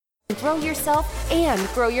grow yourself and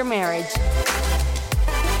grow your marriage.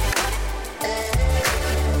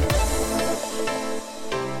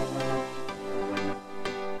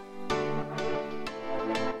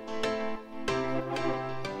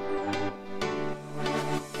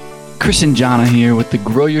 Chris and Jonna here with the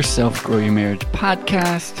Grow Yourself, Grow Your Marriage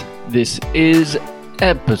podcast. This is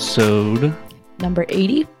episode number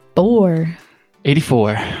 84.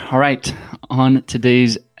 84. All right. On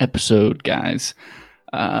today's episode, guys,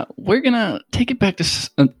 we're going to take it back to,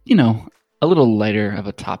 a little lighter of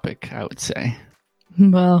a topic, I would say.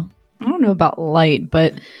 Well, I don't know about light,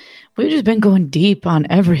 but we've just been going deep on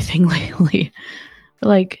everything lately.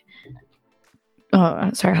 Sorry,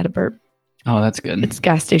 I had a burp. Oh, that's good. It's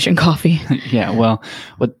gas station coffee. Yeah, well,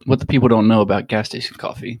 what the people don't know about gas station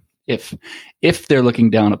coffee, if they're looking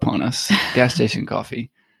down upon us, gas station coffee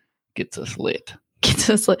gets us lit.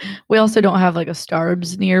 We also don't have like a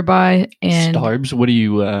Starbucks nearby. And Starbucks? What are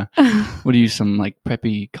you, some like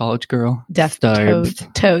preppy college girl? Deaf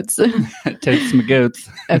Starbucks. Totes. Totes my goats.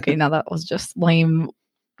 Okay, now that was just lame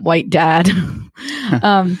white dad.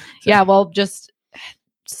 Yeah, well, just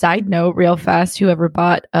side note real fast, whoever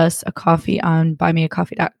bought us a coffee on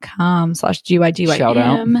buymeacoffee.com/GYGYM. Shout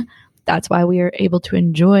out. That's why we are able to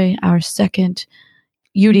enjoy our second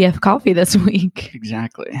UDF coffee this week.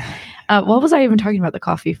 Exactly. What was I even talking about the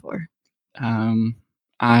coffee for?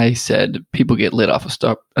 I said people get lit off of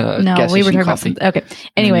no, gas we were station talking coffee. about something. Okay.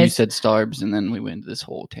 And Anyways. you said Starbucks, and then we went into this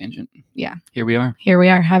whole tangent. Yeah. Here we are. Here we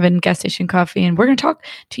are having gas station coffee, and we're going to talk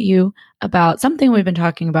to you about something we've been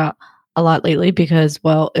talking about a lot lately because,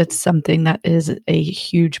 well, it's something that is a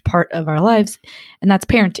huge part of our lives, and that's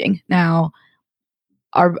parenting. Now,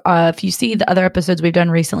 if you see the other episodes we've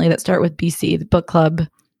done recently that start with BC, the book club,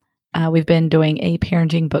 we've been doing a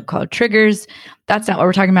parenting book called Triggers. That's not what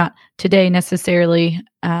we're talking about today necessarily,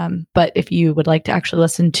 but if you would like to actually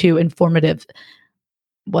listen to informative,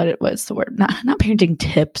 not parenting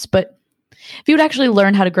tips, but if you would actually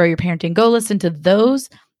learn how to grow your parenting, go listen to those.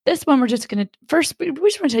 This one, we're just going to first, we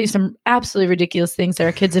just want to tell you some absolutely ridiculous things that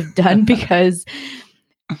our kids have done because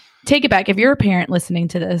take it back. If you're a parent listening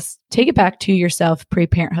to this, take it back to yourself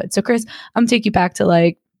pre-parenthood. So Chris, I'm going to take you back to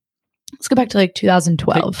let's go back to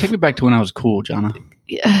 2012. Take me back to when I was cool, Jonna.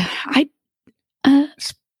 It's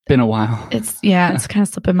been a while. It's kind of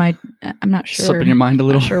slipping I'm not sure. Slipping your mind a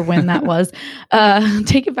little. Not sure when that was.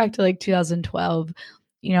 Take it back to 2012.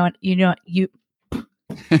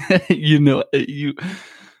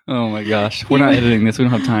 Oh my gosh. We're not editing this. We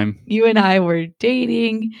don't have time. You and I were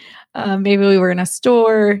dating. Maybe we were in a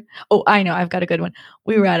store. Oh, I know. I've got a good one.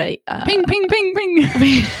 We were at a ping, ping, ping,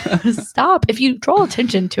 ping. Stop. If you draw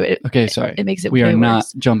attention to it. Okay, sorry. It makes it We way are not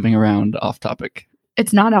worse. jumping around off topic.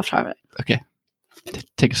 It's not off topic. Okay.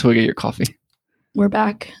 Take a swig of your coffee. We're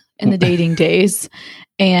back in the dating days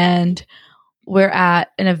and we're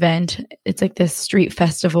at an event. It's like this street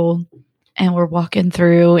festival. And we're walking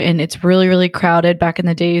through and it's really, really crowded back in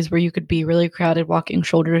the days where you could be really crowded walking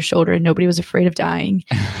shoulder to shoulder and nobody was afraid of dying.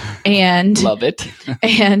 And love it.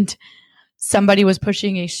 And somebody was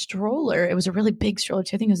pushing a stroller. It was a really big stroller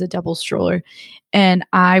too. I think it was a double stroller. And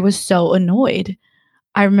I was so annoyed.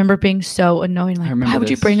 I remember being so annoyed. Like, why would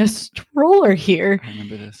you bring a stroller here? I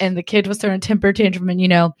remember this. And the kid was throwing a temper tantrum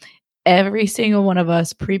and, every single one of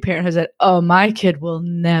us pre-parent has said, oh, my kid will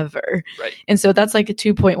never. Right. And so that's like a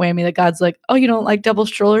 2-point whammy that God's like, oh, you don't like double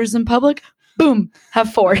strollers in public? Boom,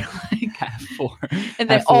 have 4. Have 4. And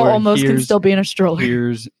they all almost can still be in a stroller.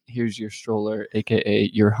 Here's your stroller, aka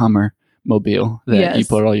your Hummer mobile that you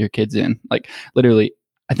put all your kids in. Like literally,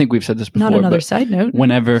 I think we've said this before. Not another side note.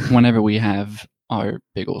 Whenever we have our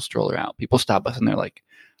big old stroller out, people stop us and they're like,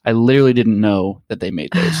 I literally didn't know that they made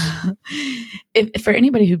those. If for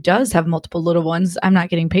anybody who does have multiple little ones, I'm not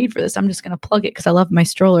getting paid for this. I'm just going to plug it because I love my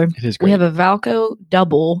stroller. It is great. We have a Valco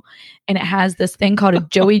double, and it has this thing called a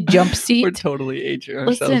Joey jump seat. We're totally aging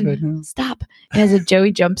ourselves right now. Stop. It has a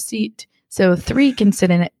Joey jump seat. So 3 can sit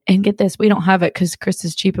in it. And get this, we don't have it because Chris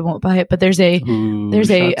is cheap and won't buy it. But there's a not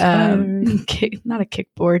a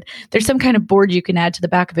kickboard. There's some kind of board you can add to the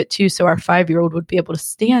back of it too. So our 5-year-old would be able to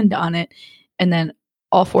stand on it, and then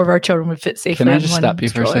all 4 of our children would fit safely. Can I just stop you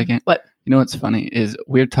for a second? What? You know what's funny is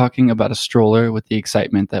we're talking about a stroller with the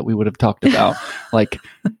excitement that we would have talked about, like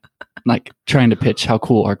trying to pitch how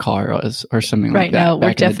cool our car was or something like that. Right now,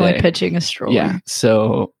 we're definitely pitching a stroller. Yeah.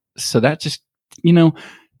 So that just,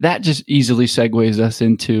 that just easily segues us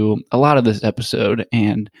into a lot of this episode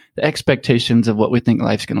and the expectations of what we think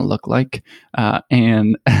life's going to look like.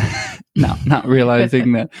 And not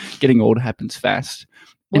realizing that getting old happens fast.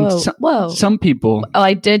 Whoa. Some people. Oh,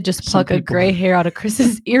 I did just pluck a gray hair out of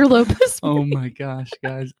Chris's earlobe this morning. Oh my gosh,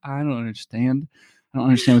 guys. I don't understand. I don't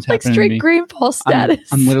understand what's Like happening to straight me. grandpa status.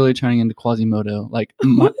 I'm literally turning into Quasimodo. Like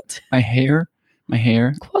What? my hair.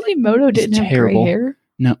 Quasimodo didn't have terrible. gray hair.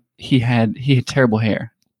 No, he had terrible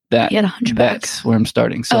hair. He had a hunchback. That's where I'm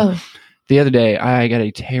starting. So the other day I got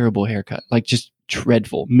a terrible haircut, like just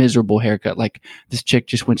dreadful, miserable haircut. Like this chick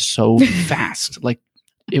just went so fast. Like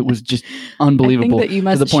it was just unbelievable. I think that you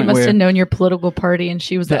must, she must have known your political party and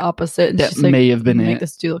she was the opposite. And that she's like, may have been make it.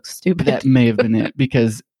 this dude look stupid. That may have been it,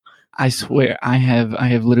 because I swear I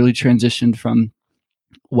have literally transitioned from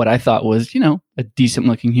what I thought was, a decent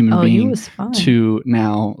looking human he being was fine. to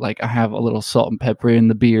now, like, I have a little salt and pepper in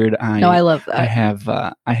the beard. I love that. I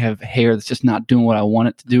have hair that's just not doing what I want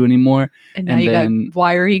it to do anymore. And now you got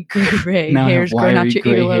wiry gray hairs growing out your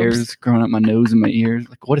earlobes. Hairs growing up my nose and my ears.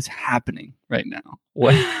 Like, what is happening right now?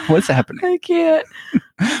 What's happening? I can't.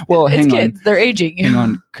 Well, it's hang kids. on. They're aging. Hang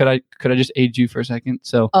on. Could I just age you for a second?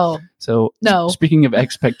 So no. Speaking of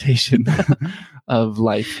expectation of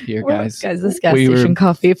life here, guys. Guys, this gas station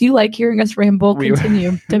coffee. If you like hearing us ramble,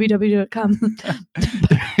 continue. www.com.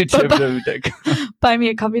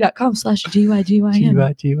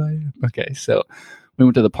 buymeacoffee.com/GYGYM. Okay, so we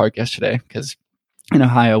went to the park yesterday because in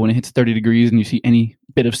Ohio, when it hits 30 degrees and you see any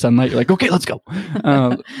bit of sunlight, you're like, okay, let's go.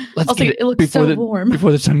 Let's get it looks so warm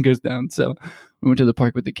before the sun goes down. So we went to the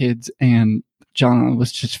park with the kids, and Jonna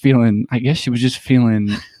was just feeling, I guess she was just feeling,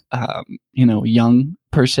 young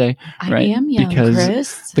per se. I right? am young, because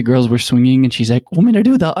Chris. The girls were swinging, and she's like, want me to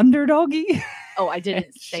do the underdoggy? Oh, I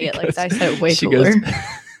didn't say it like that. I said it way cooler.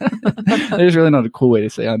 There's really not a cool way to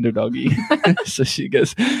say underdoggy. So she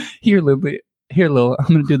goes, here, Lily. Here, Lil, I'm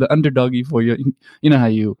going to do the underdoggy for you. You know how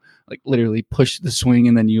you like literally push the swing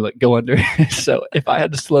and then you like go under. So if I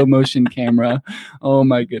had a slow motion camera, oh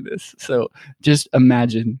my goodness. So just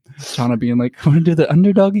imagine Shauna being like, I want to do the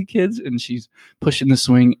underdoggy, kids. And she's pushing the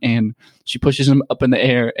swing and she pushes him up in the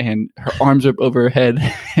air and her arms are up over her head.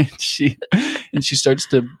 And she starts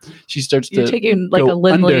to You're taking like a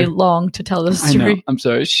Lindley long to tell the story. I know. I'm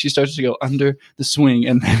sorry. She starts to go under the swing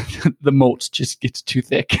and the mulch just gets too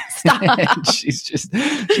thick. And she's just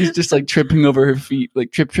like tripping over her feet,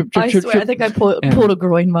 like trip. I swear, I think I pulled a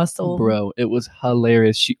groin muscle. Bro, it was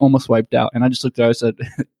hilarious. She almost wiped out. And I just looked at her and said,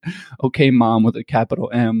 okay, mom, with a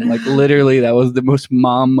capital M. Like literally, that was the most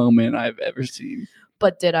mom moment I've ever seen.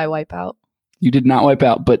 But did I wipe out? You did not wipe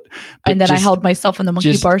out, but and then I held myself in the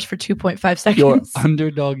monkey bars for 2.5 seconds. Your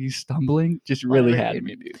underdoggy stumbling just really had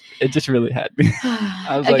me, dude. It just really had me.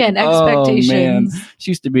 I was again, like, expectations. Oh, man.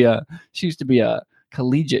 She used to be a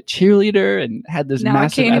collegiate cheerleader and had this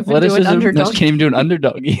massive athleticism. Now she can't even do an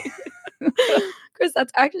underdoggy. Chris,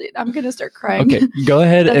 that's actually, I'm going to start crying. Okay, go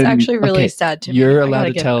ahead. That's actually really sad to me. You're allowed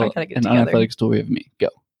to tell an unathletic story of me. Go.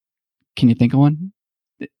 Can you think of one?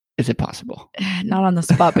 Is it possible? Not on the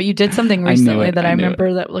spot, but you did something recently that I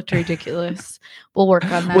remember that looked ridiculous. We'll work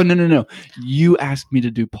on that. Well, no. You asked me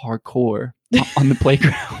to do parkour on the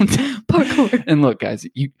playground. Parkour. And look, guys,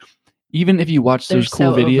 even if you watch those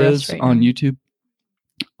cool videos on YouTube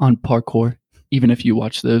on parkour, even if you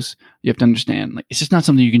watch those, you have to understand, like, it's just not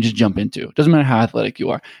something you can just jump into. It doesn't matter how athletic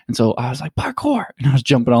you are. And so I was like, parkour. And I was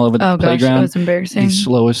jumping all over the playground. That was embarrassing. The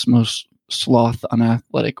slowest, most sloth,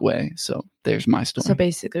 unathletic way. So there's my story. So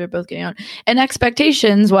basically, we're both getting out. And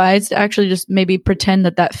expectations wise, actually just maybe pretend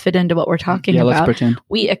that fit into what we're talking about. Let's pretend.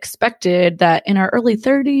 We expected that in our early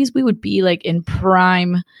 30s, we would be like in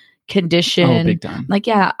prime condition. Oh, big time. Like,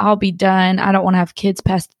 yeah, I'll be done. I don't want to have kids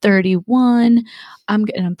past 31. I'm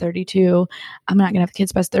 32. I'm not going to have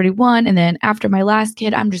kids past 31. And then after my last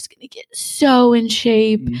kid, I'm just going to get so in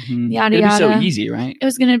shape. Mm-hmm. Yada, It'd yada. be so easy, right? It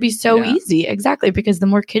was going to be so easy. Exactly. Because the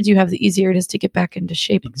more kids you have, the easier it is to get back into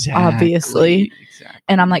shape. Exactly. Obviously. Exactly.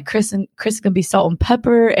 And I'm like, Chris going to be salt and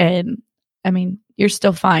pepper. And I mean, you're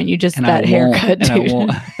still fine. You just, that haircut, dude.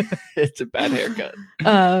 It's a bad haircut.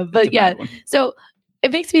 But yeah. So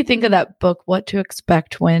it makes me think of that book, What to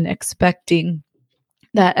Expect When Expecting,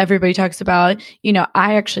 that everybody talks about.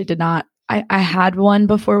 I actually did not. I had one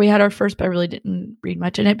before we had our first, but I really didn't read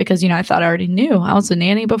much in it because, I thought I already knew. I was a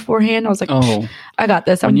nanny beforehand. I was like, I got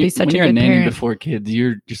this. I'm going to be such a good parent. When you're a nanny before kids,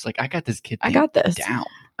 you're just like, I got this kid. I got this. Down.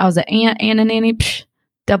 I was an aunt and a nanny.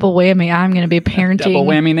 Double whammy. I'm going to be parenting. Double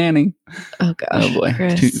whammy nanny. Oh, gosh. Oh, boy.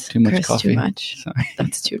 Chris, too much coffee. Too much. Sorry.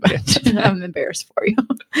 That's too much. I'm embarrassed for you.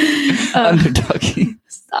 Underdoggy.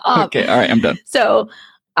 Stop. Okay. All right. I'm done. So,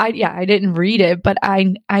 I didn't read it, but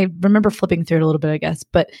I remember flipping through it a little bit, I guess.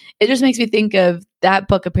 But it just makes me think of that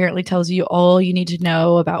book apparently tells you all you need to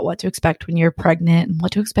know about what to expect when you're pregnant and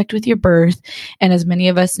what to expect with your birth. And as many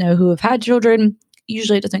of us know who have had children,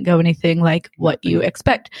 usually it doesn't go anything like what you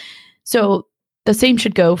expect. So the same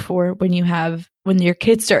should go for when your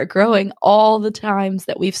kids start growing. All the times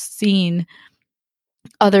that we've seen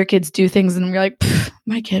other kids do things and we're like,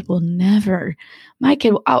 my kid will never,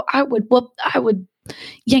 I would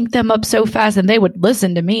yank them up so fast and they would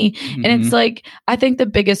listen to me. Mm-hmm. And it's like, I think the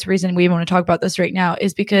biggest reason we want to talk about this right now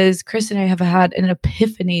is because Chris and I have had an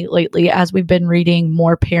epiphany lately as we've been reading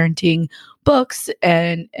more parenting books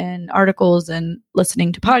and articles and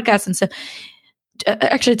listening to podcasts and stuff.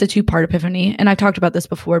 Actually, it's a 2-part epiphany. And I've talked about this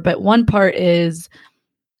before, but one part is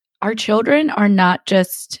our children are not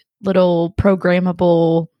just little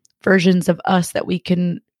programmable versions of us that we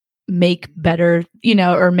can make better,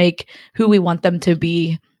 or make who we want them to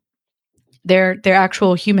be. They're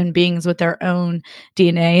actual human beings with their own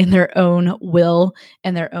DNA and their own will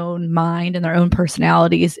and their own mind and their own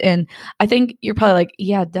personalities. And I think you're probably like,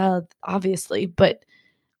 yeah, duh, obviously. But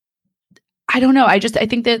I don't know. I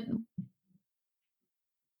think that. Do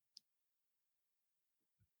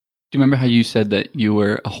you remember how you said that you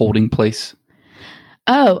were a holding place?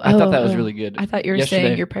 I thought that was really good. I thought you were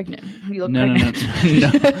saying you're pregnant. You look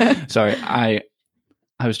pregnant. No. Sorry. I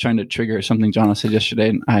was trying to trigger something Jonna said yesterday,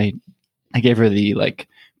 and I gave her the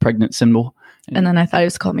pregnant symbol. And then I thought he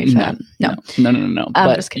was calling me fat. No. I'm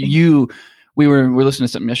but just kidding. We were listening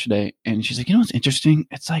to something yesterday, and she's like, what's interesting?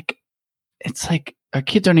 It's like our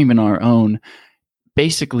kids aren't even our own.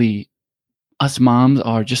 Basically, us moms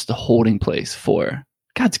are just the holding place for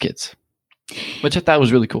God's kids, which I thought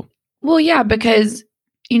was really cool. Well, yeah, because,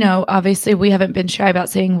 obviously we haven't been shy about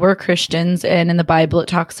saying we're Christians, and in the Bible it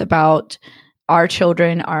talks about our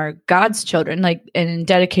children are God's children, and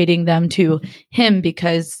dedicating them to Him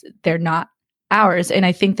because they're not ours. And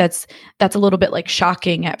I think that's a little bit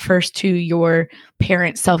shocking at first to your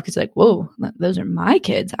parent self, because whoa, those are my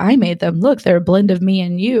kids. I made them. Look, they're a blend of me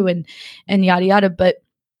and you, and yada yada. But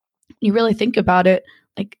you really think about it,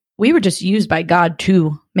 we were just used by God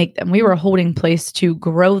to make them. We were a holding place to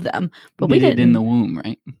grow them, but we didn't in the womb,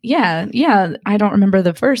 right? Yeah. I don't remember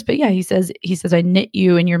the verse, but yeah, he says, I knit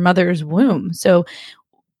you in your mother's womb. So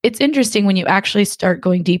it's interesting when you actually start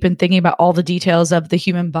going deep and thinking about all the details of the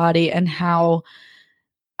human body and how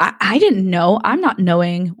I didn't know. I'm not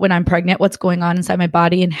knowing when I'm pregnant what's going on inside my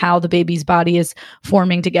body and how the baby's body is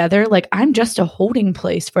forming together. I'm just a holding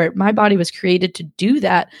place for it. My body was created to do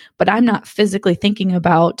that, but I'm not physically thinking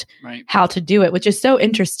about how to do it, which is so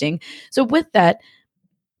interesting. So with that,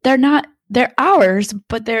 they're ours,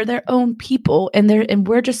 but they're their own people, and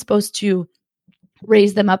we're just supposed to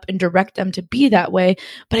raise them up and direct them to be that way.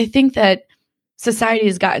 But I think that society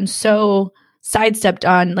has gotten so sidestepped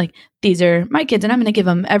on these are my kids and I'm going to give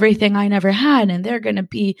them everything I never had and they're going to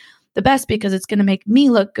be the best because it's going to make me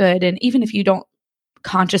look good. And even if you don't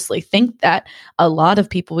consciously think that, a lot of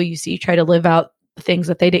people you see try to live out things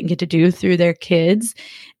that they didn't get to do through their kids,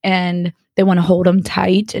 and they want to hold them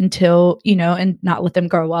tight until, and not let them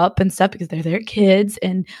grow up and stuff because they're their kids,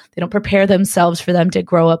 and they don't prepare themselves for them to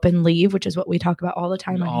grow up and leave, which is what we talk about all the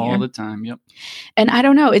time on here. All the time, yep. And I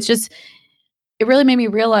don't know, it really made me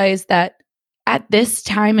realize that at this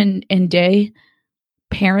time and day,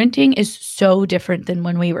 parenting is so different than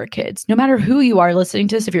when we were kids. No matter who you are listening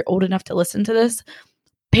to this, if you're old enough to listen to this,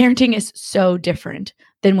 parenting is so different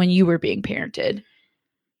than when you were being parented.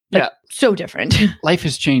 So different. Life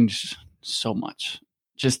has changed so much.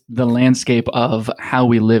 Just the landscape of how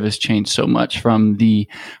we live has changed so much, from the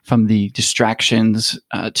distractions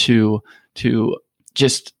to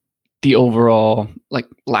just the overall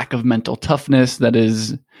lack of mental toughness that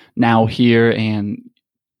is now here, and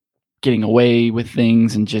getting away with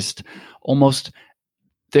things, and just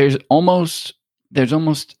there's almost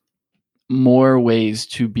more ways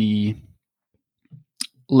to be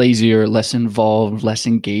lazier, less involved, less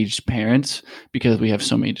engaged parents because we have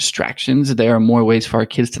so many distractions. There are more ways for our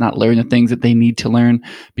kids to not learn the things that they need to learn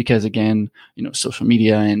because, again, social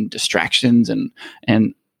media and distractions and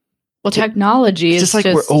technology is just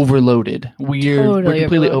we're overloaded. We're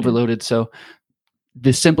completely overloaded. So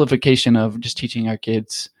the simplification of just teaching our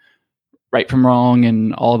kids right from wrong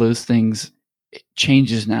and all those things, it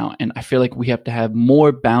changes now. And I feel like we have to have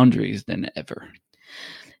more boundaries than ever.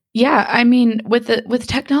 Yeah. I mean, with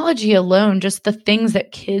technology alone, just the things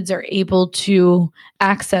that kids are able to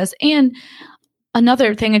access. And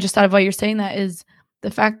another thing I just thought of while you're saying that is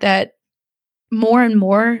the fact that more and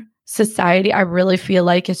more society, I really feel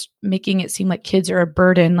like, is making it seem like kids are a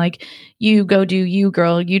burden. You go do you,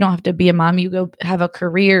 girl. You don't have to be a mom. You go have a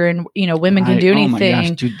career, and women can do anything. Oh my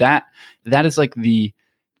gosh, dude, that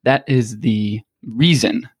is the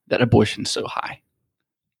reason that abortion's so high.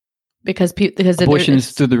 Because abortion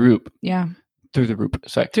is through the roof. Yeah, through the roof.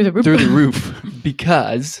 Sorry, through the roof.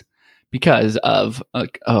 because of I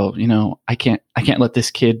can't let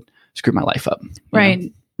this kid screw my life up. Right.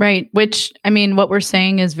 Right. Which, I mean, what we're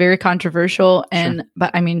saying is very controversial. And, but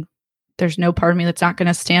I mean, there's no part of me that's not going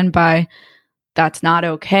to stand by that's not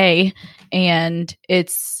okay. And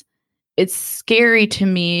it's scary to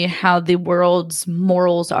me how the world's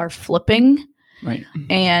morals are flipping. Right.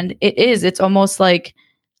 And it's almost like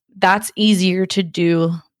that's easier to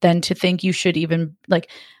do than to think you should even like,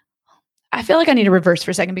 I feel like I need to reverse for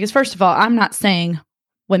a second because first of all, I'm not saying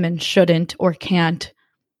women shouldn't or can't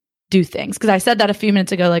do things. Because I said that a few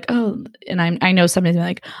minutes ago, like, oh, and I know somebody's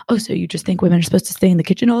like, oh, so you just think women are supposed to stay in the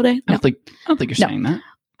kitchen all day? I don't think you're saying that.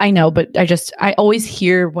 I know, but I always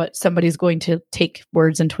hear what somebody's going to take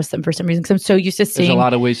words and twist them for some reason. Because I'm so used to seeing. There's a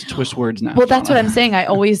lot of ways to twist words now. Well, that's what I'm saying. I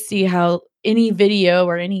always see how any video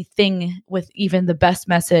or anything with even the best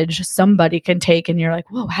message somebody can take, and you're like,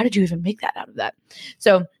 whoa, how did you even make that out of that?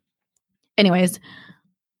 So, anyways,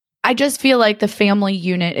 I just feel like the family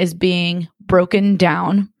unit is being broken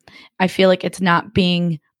down. I feel like it's not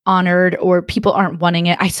being honored or people aren't wanting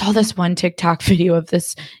it. I saw this one TikTok video of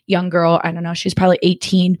this young girl. I don't know. She's probably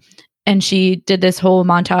 18. And she did this whole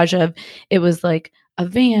montage of, it was like a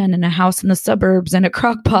van and a house in the suburbs and a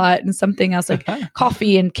crock pot and something else like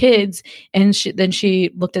coffee and kids. And then she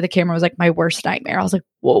looked at the camera and was like, my worst nightmare. I was like,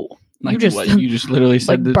 whoa. Like you just literally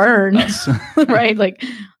said like burn. Right? Like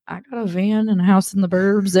I got a van and a house in the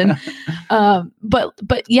burbs. And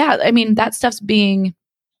but yeah, I mean, that stuff's being,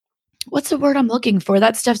 what's the word I'm looking for?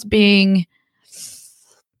 That stuff's being,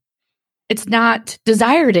 it's not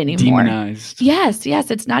desired anymore. Demonized. Yes.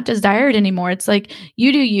 It's not desired anymore. It's like,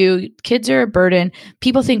 you do you. Kids are a burden.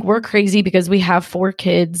 People think we're crazy because we have 4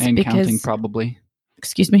 kids. And counting probably.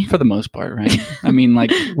 Excuse me? For the most part, right? I mean,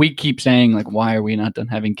 like, we keep saying, like, why are we not done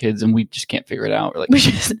having kids? And we just can't figure it out. We're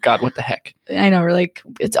like, God, what the heck? I know. We're like,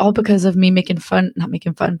 it's all because of me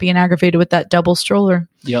being aggravated with that double stroller.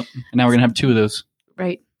 Yep. And now we're going to have 2 of those.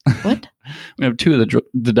 Right. What? We have 2 of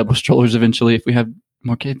the double strollers eventually if we have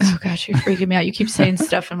more kids. Oh gosh, you're freaking me out. You keep saying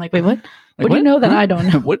stuff. I'm like, wait, what? Like, what do you know that I don't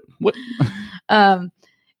know? What?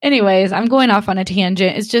 Anyways, I'm going off on a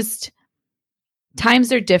tangent. It's just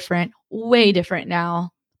times are different, way different now.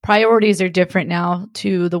 Priorities are different now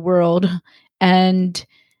to the world. And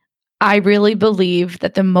I really believe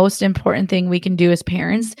that the most important thing we can do as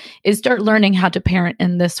parents is start learning how to parent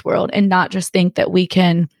in this world and not just think that we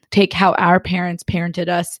can take how our parents parented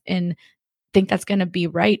us and think that's going to be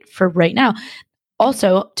right for right now.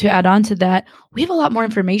 Also, to add on to that, we have a lot more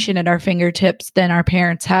information at our fingertips than our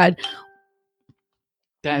parents had.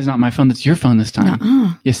 That is not my phone. That's your phone this time.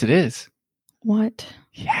 Nuh-uh. Yes, it is. What?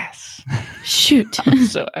 Yes. Shoot. I'm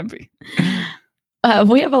so happy.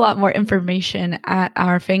 We have a lot more information at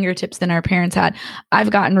our fingertips than our parents had. I'm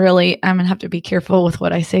going to have to be careful with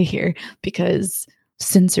what I say here because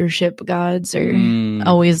censorship gods are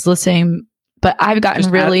always the same. But I've gotten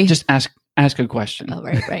just ask a question. Oh,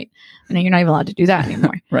 right. I know you're not even allowed to do that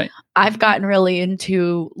anymore. Right. I've gotten really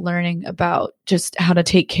into learning about just how to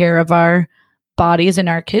take care of our bodies and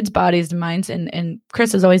our kids' bodies and minds. And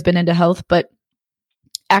Chris has always been into health, but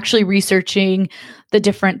actually researching the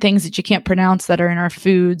different things that you can't pronounce that are in our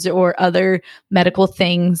foods or other medical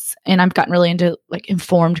things. And I've gotten really into like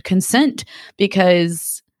informed consent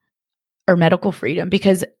or medical freedom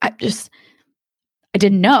because I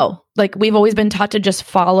didn't know. Like we've always been taught to just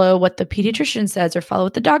follow what the pediatrician says or follow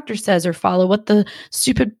what the doctor says or follow what the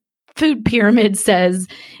stupid food pyramid says.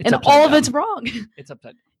 And all of it's wrong. It's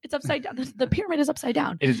upside down. It's upside down. The pyramid is upside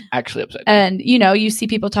down. It is actually upside down. And, you see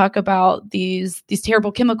people talk about these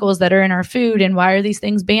terrible chemicals that are in our food and why are these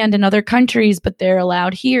things banned in other countries, but they're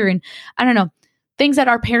allowed here. And I don't know, things that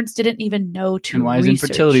our parents didn't even know to And why research. is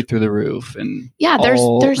infertility through the roof? And yeah,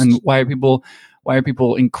 there's and why are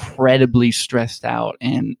people incredibly stressed out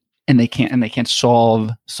and they can't solve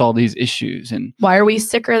these issues? And why are we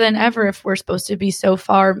sicker than ever if we're supposed to be so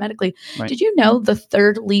far medically? Right. Did you know the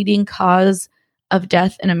 3rd leading cause of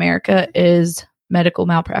death in America is medical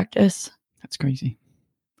malpractice? That's crazy.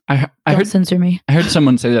 I heard censor me. I heard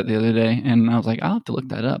someone say that the other day, and I was like, I'll have to look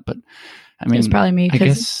that up. But I mean, it's probably me. I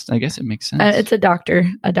guess it makes sense. It's a doctor.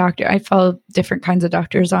 I follow different kinds of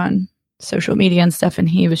doctors on social media and stuff, and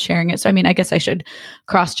he was sharing it. So I mean, I guess I should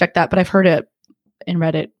cross-check that. But I've heard it and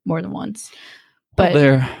read it more than once. But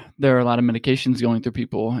there are a lot of medications going through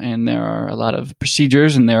people, and there are a lot of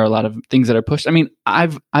procedures, and there are a lot of things that are pushed. I mean,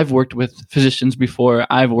 I've worked with physicians before.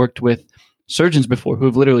 I've worked with surgeons before who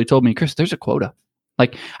have literally told me, Chris, there's a quota.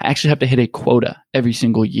 Like, I actually have to hit a quota every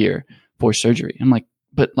single year for surgery. I'm like,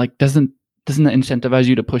 but like, doesn't that incentivize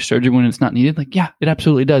you to push surgery when it's not needed? Like, yeah, it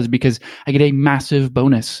absolutely does, because I get a massive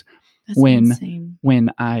bonus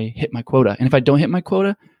when I hit my quota. And if I don't hit my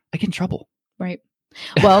quota, I get in trouble. Right.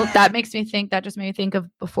 Well, that just made me think of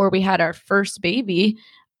before we had our first baby,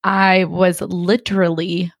 I was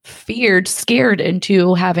literally scared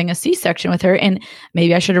into having a C-section with her. And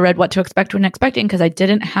maybe I should have read What to Expect When Expecting, because I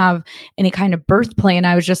didn't have any kind of birth plan.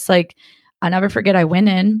 I was just like, I'll never forget, I went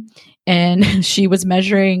in and she was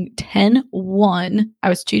measuring 10-1. I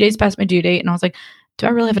was 2 days past my due date. And I was like, do I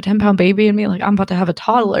really have a 10-pound baby in me? Like, I'm about to have a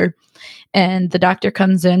toddler. And the doctor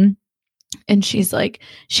comes in and she's like,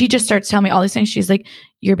 she just starts telling me all these things. She's like,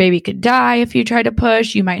 your baby could die if you try to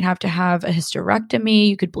push. You might have to have a hysterectomy.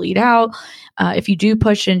 You could bleed out. If you do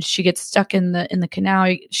push and she gets stuck in the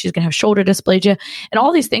canal, she's going to have shoulder dysplasia. And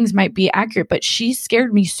all these things might be accurate, but she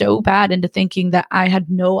scared me so bad into thinking that I had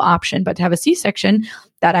no option but to have a C-section,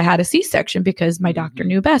 that I had a C-section because my doctor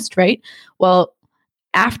knew best, right? Well,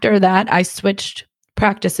 after that, I switched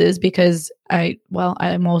practices because I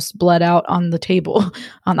almost bled out on the table,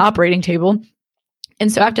 on the operating table.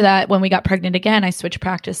 And so after that, when we got pregnant again, I switched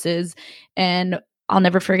practices. And I'll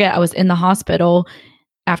never forget, I was in the hospital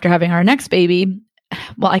after having our next baby.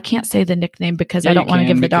 Well, I can't say the nickname because I don't want to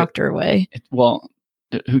give the doctor away.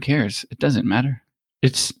 Who cares? It doesn't matter.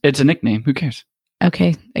 It's a nickname. Who cares?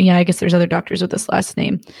 Okay. Yeah, I guess there's other doctors with this last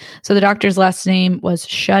name. So the doctor's last name was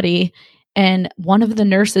Shuddy. And one of the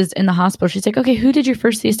nurses in the hospital, she's like, okay, who did your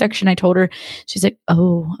first C-section? I told her. She's like,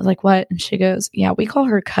 oh, I was like, what? And she goes, yeah, we call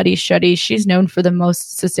her Cuddy Shuddy. She's known for the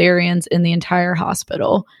most cesareans in the entire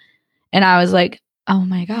hospital. And I was like, oh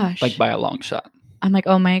my gosh. Like by a long shot. I'm like,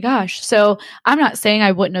 oh my gosh. So I'm not saying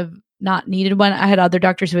I wouldn't have not needed one. I had other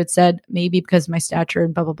doctors who had said maybe because of my stature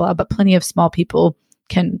and blah, blah, blah, but plenty of small people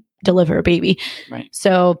can deliver a baby. Right.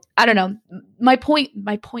 So I don't know. My point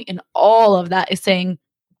in all of that is saying,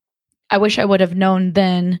 I wish I would have known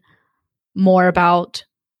then more about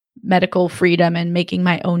medical freedom and making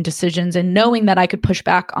my own decisions and knowing that I could push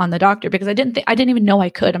back on the doctor, because I didn't even know I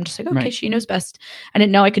could. I'm just like, okay, right. She knows best. I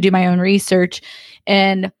didn't know I could do my own research.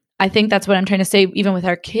 And I think that's what I'm trying to say, even with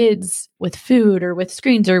our kids, with food or with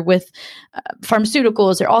screens or with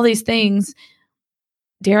pharmaceuticals or all these things,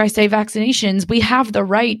 dare I say vaccinations, we have the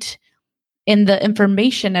right in the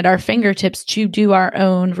information at our fingertips to do our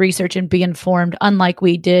own research and be informed, unlike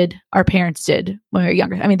our parents did when we were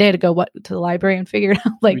younger. I mean, they had to go to the library and figure it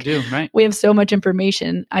out. Like, we do, right? We have so much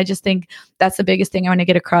information. I just think that's the biggest thing I want to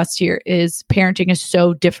get across here is parenting is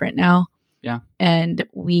so different now. Yeah. And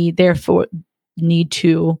we therefore need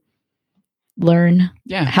to learn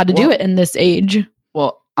how to do it in this age.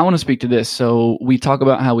 Well, I want to speak to this. So we talk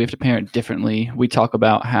about how we have to parent differently. We talk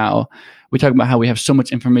about how we have so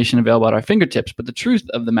much information available at our fingertips. But the truth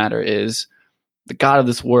of the matter is the God of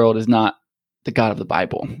this world is not the God of the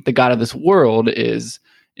Bible. The God of this world is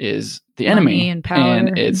the enemy. Money and power.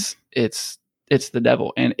 And it's the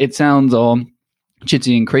devil. And it sounds all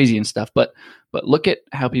chitsy and crazy and stuff. But look at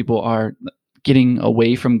how people are getting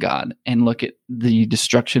away from God, and look at the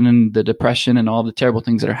destruction and the depression and all the terrible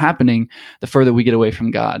things that are happening the further we get away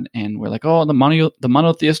from God. And we're like, oh, the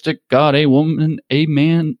monotheistic God, a woman, a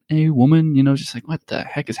man, a woman, just like, what the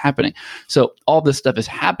heck is happening? So all this stuff is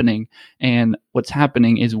happening. And what's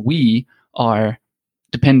happening is we are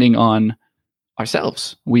depending on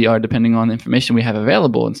ourselves. We are depending on the information we have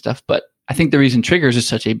available and stuff. But I think the reason Triggers is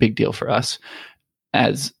such a big deal for us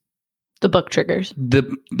as the book Triggers. The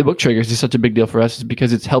book Triggers is such a big deal for us is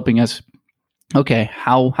because it's helping us, okay,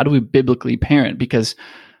 how do we biblically parent? Because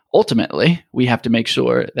ultimately we have to make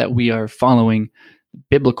sure that we are following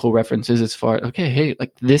biblical references as far, okay, hey,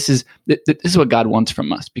 like this is what God wants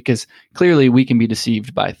from us, because clearly we can be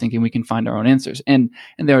deceived by thinking we can find our own answers. And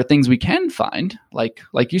there are things we can find, like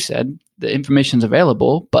you said, the information's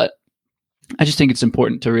available, but I just think it's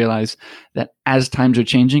important to realize that as times are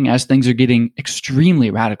changing, as things are getting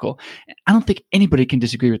extremely radical, I don't think anybody can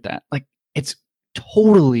disagree with that. Like, it's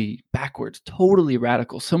totally backwards, totally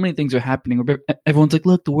radical. So many things are happening. Everyone's like,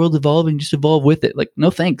 look, the world's evolving, just evolve with it. Like,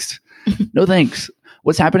 no thanks. No thanks.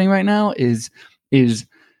 What's happening right now is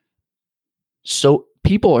so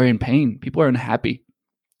people are in pain. People are unhappy.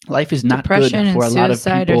 Life is not Depression good for a lot of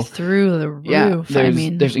people. Are through the roof. Yeah,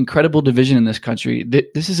 there's incredible division in this country.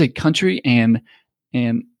 This is a country and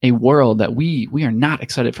a world that we are not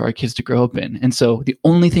excited for our kids to grow up in. And so the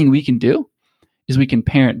only thing we can do is we can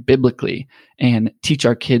parent biblically and teach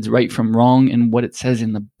our kids right from wrong and what it says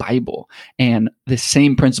in the Bible, and the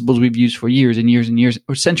same principles we've used for years and years and years,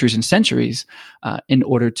 or centuries and centuries, in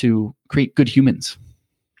order to create good humans.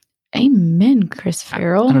 Amen, Chris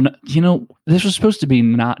Farrell. I don't know. This was supposed to be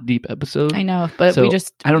not deep episode. I know, but so we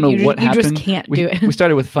just, I don't know what happened. You just can't do it. We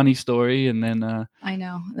started with funny story, and then I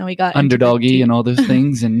know. Then we got underdoggy and all those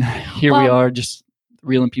things, and here we are just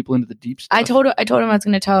reeling people into the deep stuff. I told him I was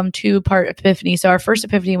going to tell him 2-part epiphany. So our first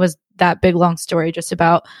epiphany was that big long story just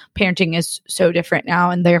about parenting is so different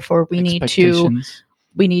now, and therefore we need to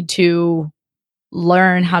we need to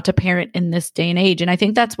learn how to parent in this day and age. And I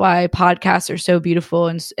think that's why podcasts are so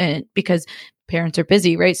beautiful, and because parents are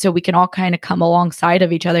busy, right? So we can all kind of come alongside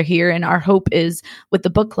of each other here. And our hope is with the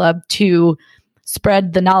book club to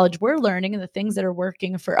spread the knowledge we're learning and the things that are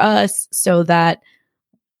working for us so that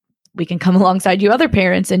we can come alongside you other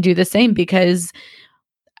parents and do the same, because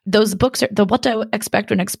those books are the What to Expect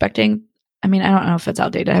When Expecting. I mean, I don't know if it's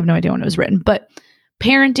outdated. I have no idea when it was written, but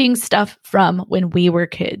parenting stuff from when we were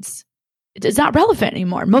kids, it's not relevant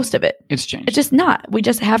anymore. Most of it. It's changed. It's just not. We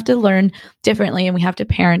just have to learn differently and we have to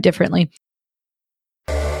parent differently.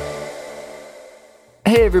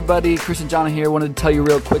 Hey everybody, Chris and Jonna here. Wanted to tell you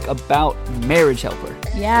real quick about Marriage Helper.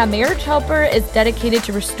 Yeah, Marriage Helper is dedicated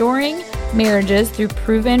to restoring marriages through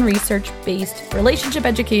proven research-based relationship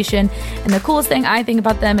education. And the coolest thing I think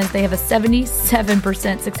about them is they have a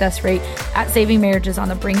 77% success rate at saving marriages on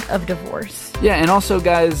the brink of divorce. Yeah, and also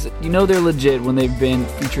guys, you know they're legit when they've been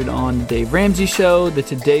featured on Dave Ramsey Show, The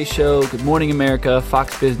Today Show, Good Morning America,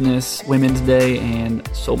 Fox Business, Women's Day, and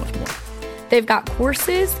so much more. They've got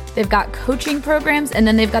courses, they've got coaching programs, and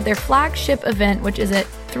then they've got their flagship event, which is a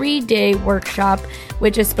 3-day workshop,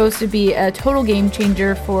 which is supposed to be a total game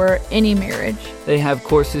changer for any marriage. They have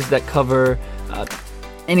courses that cover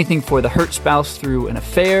anything for the hurt spouse through an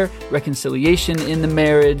affair, reconciliation in the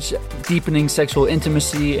marriage, deepening sexual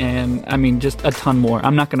intimacy, and I mean, just a ton more.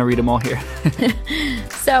 I'm not going to read them all here.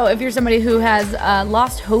 So if you're somebody who has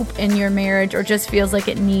lost hope in your marriage or just feels like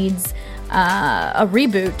it needs a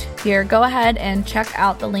reboot here, go ahead and check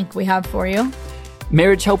out the link we have for you.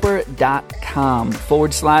 marriagehelper.com /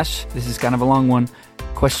 this is kind of a long one,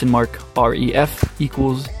 !ref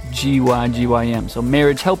equals GYGYM. So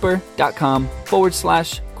marriagehelper.com / !ref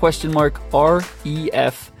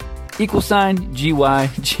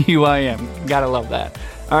 =GYGYM. Gotta love that.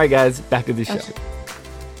 All right, guys, back to the show.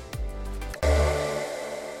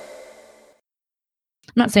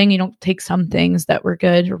 I'm not saying you don't take some things that were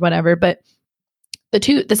good or whatever, but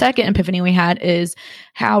the second epiphany we had is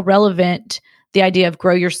how relevant the idea of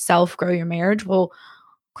grow yourself, grow your marriage. Well,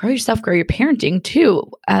 grow yourself, grow your parenting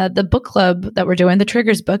too. The book club that we're doing, the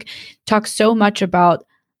Triggers book, talks so much about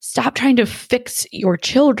stop trying to fix your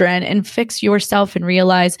children and fix yourself and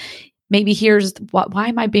realize maybe here's why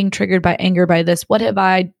am I being triggered by anger by this? What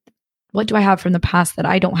do I have from the past that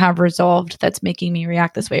I don't have resolved that's making me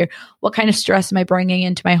react this way? Or what kind of stress am I bringing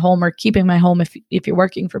into my home or keeping my home if you're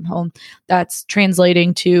working from home that's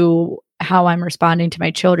translating to how I'm responding to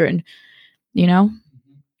my children, you know?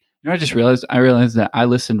 I just realized that I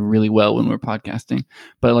listen really well when we're podcasting,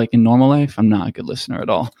 but like in normal life, I'm not a good listener at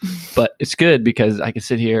all. But it's good because I can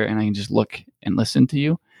sit here and I can just look and listen to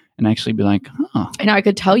you and actually be like, oh. And I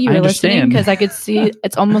could tell you were listening because I could see,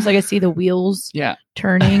 it's almost like I see the wheels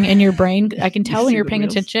turning in your brain. I can tell when you're paying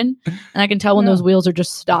attention, and I can tell when those wheels are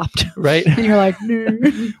just stopped. Right. And you're like, no.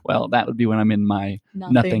 Well, that would be when I'm in my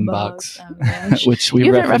nothing box, which we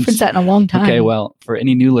haven't referenced that in a long time. Okay, well, for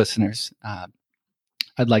any new listeners,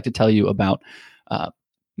 I'd like to tell you about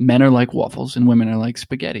men are like waffles and women are like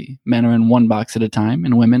spaghetti. Men are in one box at a time,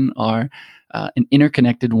 and women are an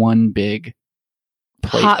interconnected one big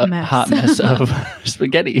plate, hot mess of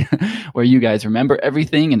spaghetti, where you guys remember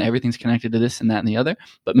everything and everything's connected to this and that and the other.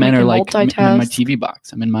 But men are like, I'm in my TV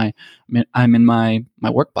box. I'm in my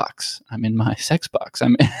work box. I'm in my sex box.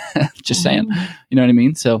 I'm just saying, you know what I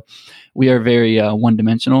mean? So we are very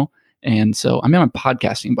one-dimensional. And so I'm in my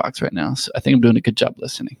podcasting box right now. So I think I'm doing a good job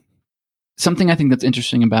listening. Something I think is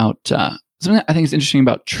interesting about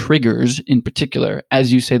triggers in particular,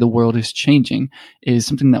 as you say, the world is changing, is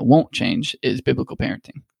something that won't change is biblical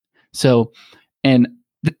parenting. So, and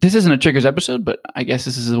this isn't a triggers episode, but I guess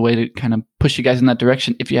this is a way to kind of push you guys in that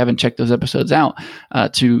direction. If you haven't checked those episodes out,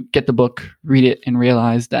 to get the book, read it, and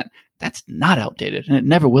realize that that's not outdated and it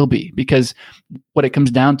never will be, because what it comes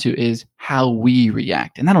down to is how we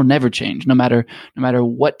react, and that'll never change no matter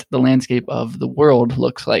what the landscape of the world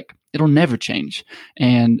looks like. It'll never change.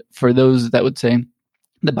 And for those that would say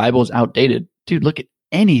the Bible is outdated, dude, look at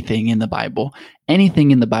anything in the Bible,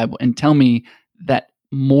 and tell me that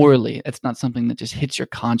morally that's not something that just hits your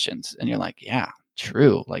conscience and you're like, yeah,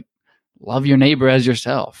 true. Like, love your neighbor as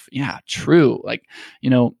yourself. Yeah, true. Like,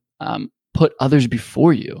 put others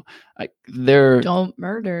before you. Like, don't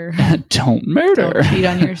murder. Don't murder. Don't cheat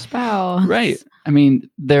on your spouse. Right. I mean,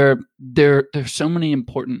 there's so many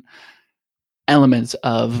important elements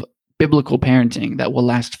of biblical parenting that will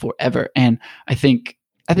last forever. And I think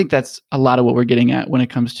that's a lot of what we're getting at when it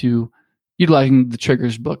comes to utilizing the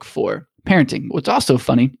Triggers book for parenting. What's also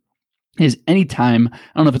funny is anytime, I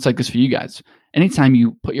don't know if it's like this for you guys, anytime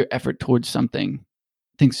you put your effort towards something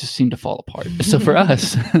things just seem to fall apart. So for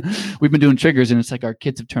us, we've been doing triggers, and it's like our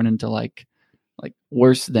kids have turned into like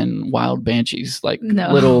worse than wild banshees, like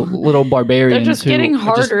little barbarians. They're just getting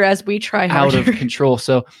harder as we try harder. Out of control.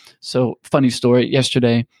 So funny story.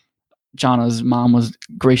 Yesterday, Jana's mom was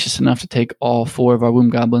gracious enough to take all 4 of our womb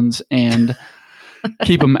goblins and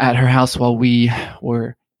keep them at her house while we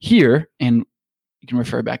were here. And you can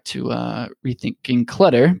refer back to Rethinking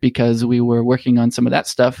Clutter, because we were working on some of that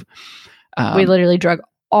stuff. We literally drug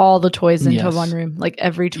all the toys into one room, like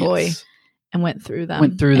every toy, and went through them.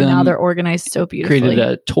 And now they're organized so beautifully. Created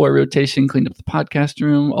a toy rotation, cleaned up the podcast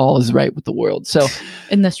room. All is right with the world. So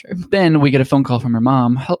in this room. Then we get a phone call from her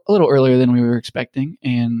mom a little earlier than we were expecting.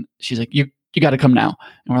 And she's like, you got to come now.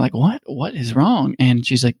 And we're like, what is wrong? And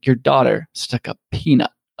she's like, your daughter stuck a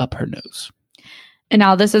peanut up her nose. And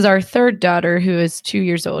now this is our 3rd daughter, who is 2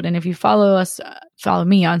 years old. And if you follow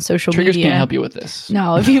me on social Triggers media. Can't help you with this.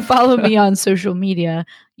 No, if you follow me on social media,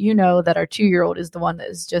 you know that our 2-year-old is the one that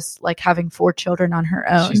is just like having 4 children on her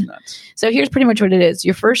own. She's nuts. So here's pretty much what it is.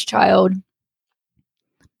 Your first child,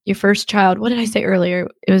 what did I say earlier?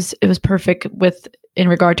 It was perfect in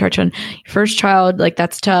regard to our children. Your first child, like,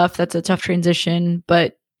 that's tough. That's a tough transition,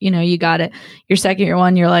 but you got it. Your second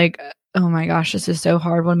one, you're like, oh my gosh, this is so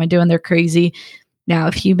hard. What am I doing? They're crazy. Now,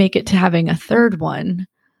 if you make it to having a 3rd one,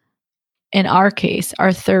 in our case, our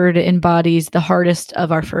 3rd embodies the hardest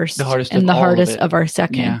of our first and the hardest of our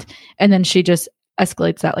second. Yeah. And then she just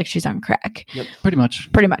escalates that like she's on crack. Yep, pretty much.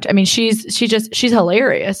 I mean, she's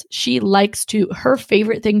hilarious. She likes her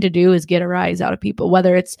favorite thing to do is get a rise out of people,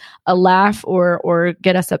 whether it's a laugh or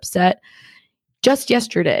get us upset. Just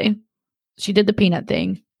yesterday, she did the peanut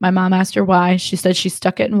thing. My mom asked her why. She said she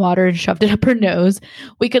stuck it in water and shoved it up her nose.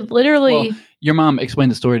 We could literally... Well, your mom explained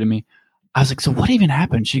the story to me. I was like, so what even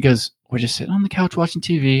happened? She goes, we're just sitting on the couch watching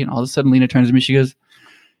TV, and all of a sudden Lena turns to me. She goes,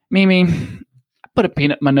 Mimi, I put a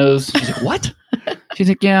peanut in my nose. She's like, what? She's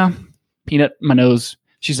like, yeah, peanut in my nose.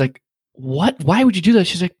 She's like, what? Why would you do that?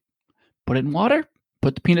 She's like, put it in water,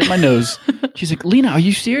 put the peanut in my nose. She's like, Lena, are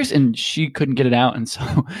you serious? And she couldn't get it out. And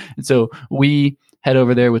so we head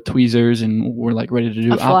over there with tweezers, and we're like ready to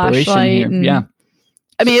do operation here. Yeah.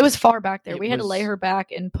 I mean, it was far back there. We had to lay her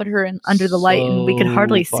back and put her in under the light, and we could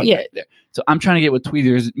hardly see it. There. So I'm trying to get with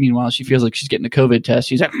tweezers. Meanwhile, she feels like she's getting a COVID test.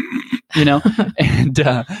 She's like,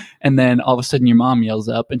 and then all of a sudden your mom yells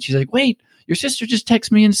up, and she's like, wait, your sister just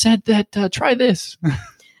texted me and said that try this.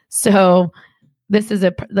 So this is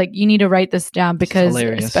you need to write this down, because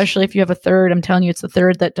especially if you have a 3rd, I'm telling you, it's the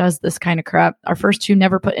 3rd that does this kind of crap. Our first 2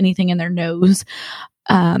 never put anything in their nose.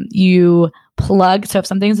 You plug, so if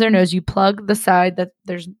something's in their nose, you plug the side that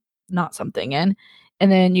there's not something in,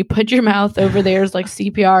 and then you put your mouth over theirs like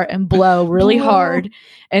CPR and blow really hard.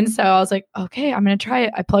 And so I was like, okay, I'm going to try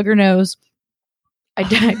it. I plug her nose.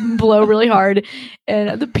 I blow really hard,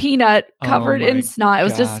 and the peanut covered in snot, it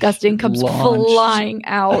was disgusting, comes flying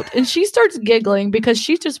out, and she starts giggling because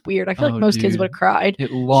she's just weird. I feel like most kids would have cried.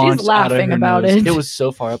 She's laughing about it. It was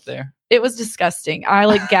so far up there. It was disgusting.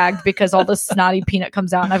 I gagged because all the snotty peanut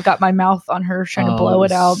comes out, and I've got my mouth on her trying to blow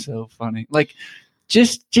it out. So funny. Like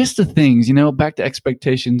just the things, back to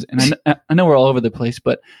expectations. And I know we're all over the place,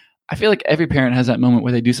 but I feel like every parent has that moment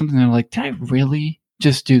where they do something and they're like, did I really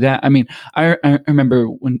just do that? I mean, I remember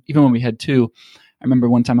when we had 2, I remember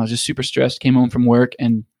one time I was just super stressed, came home from work,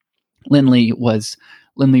 and Lindley was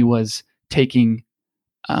taking,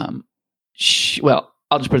 I'll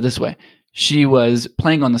just put it this way. She was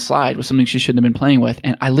playing on the slide with something she shouldn't have been playing with.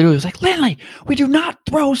 And I literally was like, Lindley, we do not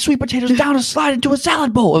throw sweet potatoes down a slide into a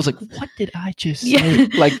salad bowl. I was like, what did I just say?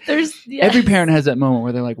 Every parent has that moment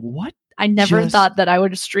where they're like, what? I never thought that I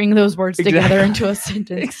would string those words together into a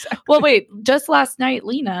sentence. Exactly. Well, wait, just last night,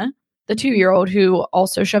 Lena, the 2-year-old who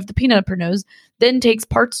also shoved the peanut up her nose, then takes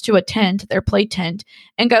parts to a tent, their play tent,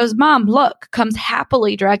 and goes, Mom, look, comes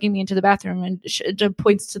happily dragging me into the bathroom and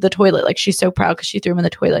points to the toilet. Like, she's so proud because she threw him in the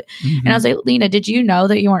toilet. Mm-hmm. And I was like, Lena, did you know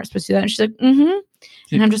that you weren't supposed to do that? And she's like, mm-hmm.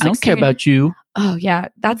 And I'm just I don't care about you. Oh, yeah,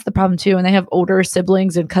 that's the problem too. And they have older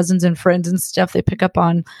siblings and cousins and friends and stuff. They pick up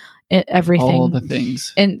on everything. All the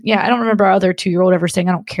things. And yeah, I don't remember our other 2-year-old ever saying,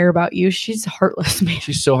 I don't care about you. She's heartless, man.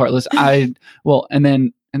 She's so heartless.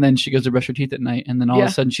 And then she goes to brush her teeth at night, and then all of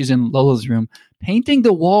a sudden she's in Lola's room painting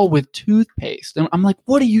the wall with toothpaste. And I'm like,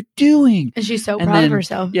 what are you doing? And she's so proud of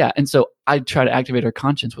herself. Yeah. And so I try to activate her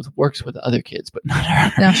conscience with works with other kids, but not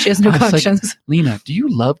her. No, she has no conscience. Like, Lena, do you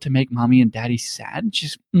love to make mommy and daddy sad? And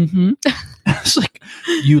she's, mm-hmm. I was like,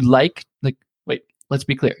 wait, let's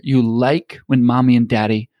be clear. You like when mommy and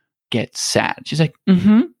daddy get sad? She's like,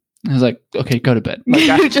 mm-hmm. I was like, okay, go to bed.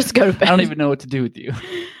 Just go to bed. I don't even know what to do with you.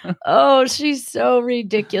 Oh, she's so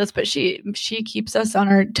ridiculous, but she keeps us on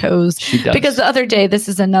our toes. She does. Because the other day, this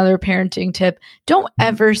is another parenting tip. Don't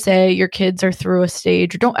ever say your kids are through a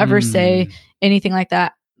stage, or don't ever say anything like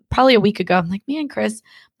that. Probably a week ago, I'm like, me and Chris,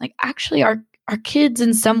 like, actually our kids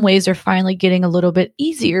in some ways are finally getting a little bit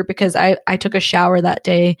easier, because I took a shower that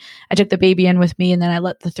day. I took the baby in with me, and then I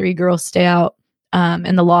let the 3 girls stay out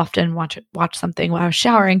in the loft and watch something while I was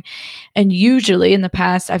showering. And usually in the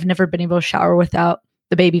past, I've never been able to shower without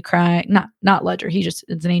the baby crying. Not Ledger. He just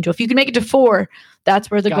is an angel. If you can make it to 4,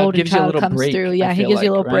 that's where the God golden gives you a child little comes break, through. I Yeah, he feel gives you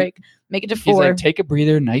a like, little right? break. Make it to He's 4. like, take a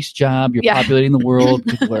breather. Nice job. You're Yeah. populating the world.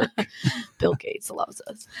 Good work. Bill Gates loves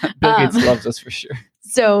us. Bill Gates loves us for sure.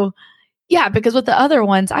 So, yeah, because with the other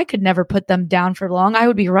ones, I could never put them down for long. I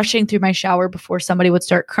would be rushing through my shower before somebody would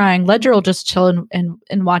start crying. Ledger will just chill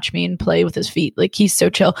and watch me and play with his feet. Like, he's so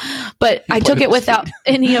chill. But I took it without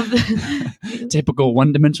any of the typical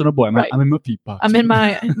one-dimensional boy. Right. I'm in my feet box. I'm in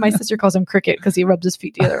my sister calls him Cricket because he rubs his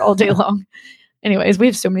feet together all day long. Anyways, we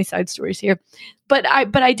have so many side stories here. But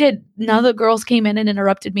I did. None of the girls came in and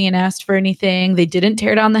interrupted me and asked for anything. They didn't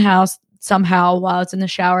tear down the house somehow while I was in the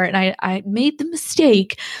shower. And I made the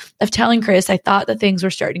mistake of telling Chris I thought that things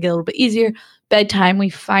were starting to get a little bit easier. Bedtime, we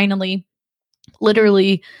finally,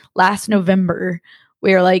 literally last November,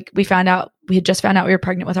 we had just found out we were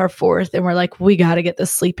pregnant with our 4th, and we're like, we got to get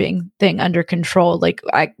this sleeping thing under control. Like,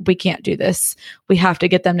 we can't do this. We have to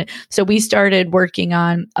get them to. So we started working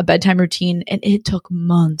on a bedtime routine, and it took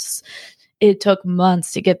months. It took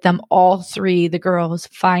months to get them all 3, the girls,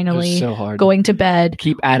 finally so hard. going to bed.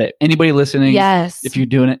 Keep at it. Anybody listening? Yes. If you're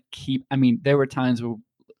doing it, there were times where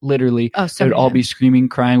literally they would all many. be screaming,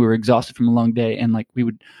 crying. We were exhausted from a long day. And like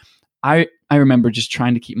I remember just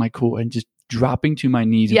trying to keep my cool and just dropping to my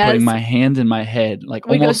knees and putting my hands in my head. Like,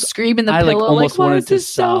 we almost go scream in the I pillow. almost why wanted is to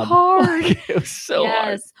this so sob. hard? It was so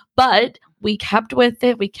hard. But we kept with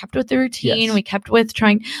it. We kept with the routine. Yes. We kept with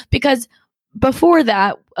trying, because before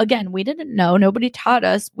that, again, we didn't know. Nobody taught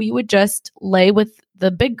us. We would just lay with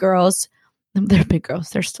the big girls. They're big girls.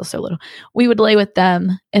 They're still so little. We would lay with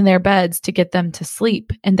them in their beds to get them to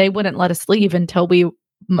sleep. And they wouldn't let us leave until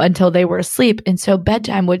they were asleep. And so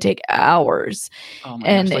bedtime would take hours. Oh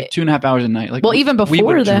my gosh, like 2.5 hours a night. Like, even before we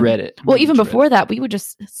would that, dread it. Before that, we would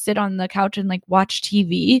just sit on the couch and like watch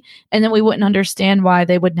TV, and then we wouldn't understand why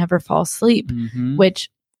they would never fall asleep. Mm-hmm. Which,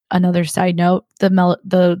 another side note,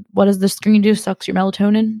 what does the screen do? Sucks your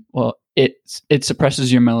melatonin. Well, it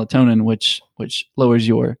suppresses your melatonin, which lowers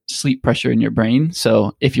your sleep pressure in your brain.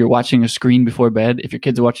 So if you're watching a screen before bed, if your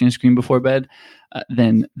kids are watching a screen before bed,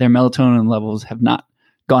 then their melatonin levels have not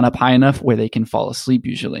gone up high enough where they can fall asleep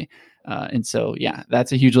usually. And so, yeah,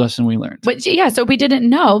 that's a huge lesson we learned. But yeah, so we didn't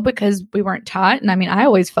know because we weren't taught. And I mean, I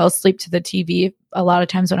always fell asleep to the TV a lot of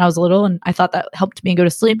times when I was little, and I thought that helped me go to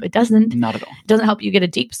sleep. It doesn't. Not at all. It doesn't help you get a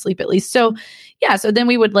deep sleep, at least. So yeah, so then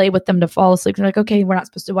we would lay with them to fall asleep. We're like, okay, we're not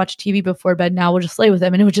supposed to watch TV before bed. Now we'll just lay with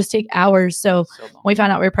them. And it would just take hours. So when we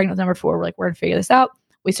found out we were pregnant with number 4, we're like, we're going to figure this out.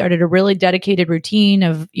 We started a really dedicated routine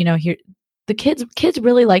of, here, the kids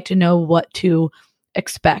really like to know what to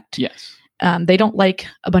expect. Yes. They don't like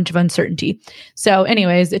a bunch of uncertainty. So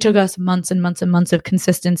anyways, it took us months and months and months of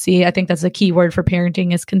consistency. I think that's a key word for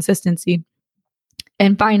parenting, is consistency.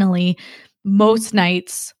 And finally, most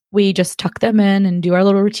nights we just tuck them in and do our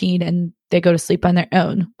little routine, and they go to sleep on their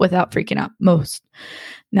own without freaking out. Most.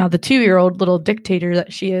 Now, the 2-year-old little dictator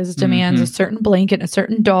that she is demands a certain blanket, a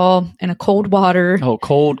certain doll, and a cold water. Oh,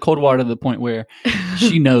 cold water to the point where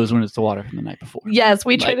she knows when it's the water from the night before. Yes,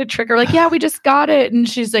 we try to trick her. Like, yeah, we just got it. And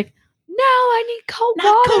she's like, no, I need cold Not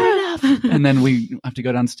water. cold enough. And then we have to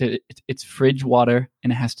go downstairs. It's fridge water,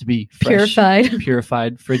 and it has to be fresh,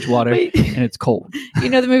 purified fridge water, Wait. and it's cold. You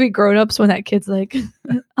know the movie Grown Ups, when that kid's like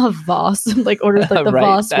a Voss, like orders like the Right.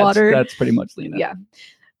 Voss water. That's pretty much Lena. Yeah.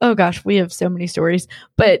 Oh gosh, we have so many stories.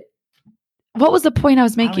 But what was the point I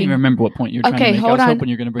was I don't making? even remember what point you were trying to make. Hold I was on. hoping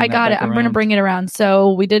you're going to bring I that got back it. I'm going to around. bring it around.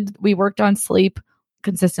 So we worked on sleep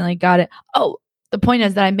consistently. Got it. Oh, the point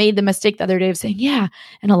is that I made the mistake the other day of saying, yeah,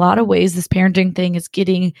 in a lot of ways, this parenting thing is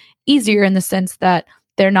getting easier in the sense that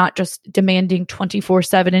they're not just demanding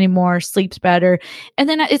 24/7 anymore, sleeps better. And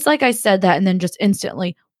then it's like I said that, and then just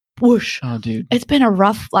instantly, whoosh. Oh, dude. It's been a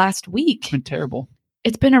rough last week. It's been terrible.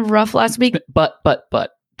 It's been a rough last week. But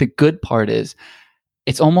the good part is,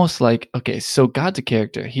 it's almost like, okay, so God's a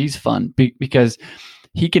character. He's fun because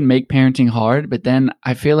he can make parenting hard, but then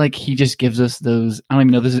I feel like he just gives us those, I don't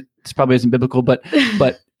even know, this probably isn't biblical, but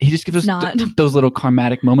he just gives us those little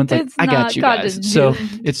karmatic moments. Like, I got you God guys. didn't So do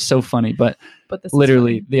it. it's so funny. But But this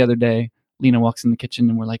literally the other day, Lena walks in the kitchen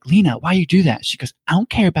and we're like, Lena, why you do that? She goes, I don't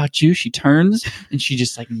care about you. She turns and she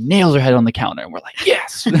just like nails her head on the counter. And we're like,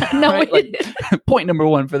 yes. No, right? Like, point number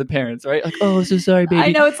one for the parents, right? Like, oh, so sorry, baby.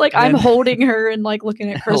 I know, it's like I'm holding her and like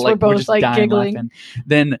looking at Chris. We're both just like dying giggling. laughing.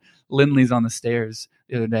 Then Lindley's on the stairs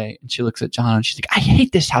the other day and she looks at John and she's like, I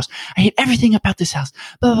hate this house. I hate everything about this house.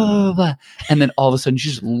 Blah, blah, blah, blah. And then all of a sudden she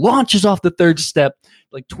just launches off the third step,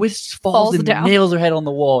 like twists, falls and down, nails her head on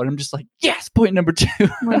the wall. And I'm just like, yes, point number 2.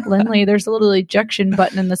 Like, Lindley, there's a little ejection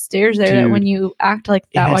button in the stairs there that Dude, when you act like it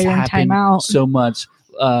that has while you're in happened timeout. so much.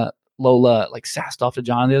 Lola like sassed off to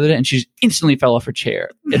John the other day and she just instantly fell off her chair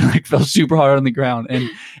and like fell super hard on the ground.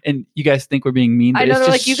 And you guys think we're being mean, but I know, it's they're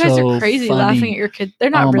just like, you guys so are crazy funny. laughing at your kid. They're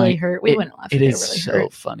not really hurt. We wouldn't laugh if it they were is really so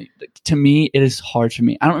hurt. funny. Like, to me, it is hard for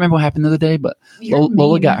me. I don't remember what happened the other day, but You're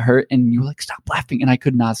Lola mean. got hurt and you were like, stop laughing. And I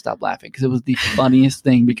could not stop laughing because it was the funniest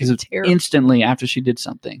thing because it was Terrible. instantly after she did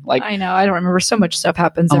something. Like, I know. I don't remember. So much stuff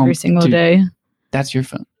happens every single dude. day. that's your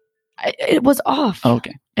phone. It was off. Oh,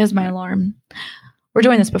 okay. As my alarm. We're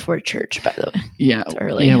doing this before church, by the way. Yeah. It's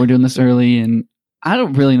early. Yeah, we're doing this early and I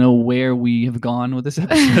don't really know where we have gone with this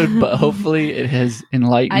episode, but hopefully it has I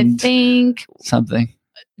enlightened think something.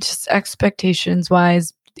 just expectations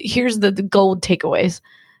wise, here's the gold takeaways.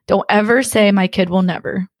 Don't ever say my kid will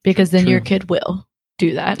never, because then True. your kid will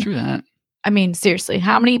do that. True that. I mean, seriously,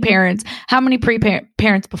 how many pre-parents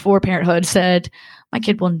before parenthood said, my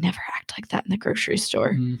kid will never act like that in the grocery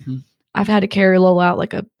store? Mm-hmm. I've had to carry Lola out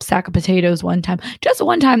like a sack of potatoes one time. Just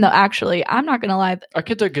one time, though, actually. I'm not going to lie. Our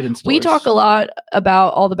kids are good in stores. We talk a lot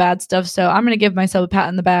about all the bad stuff, so I'm going to give myself a pat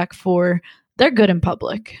on the back for they're good in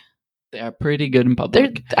public. They are pretty good in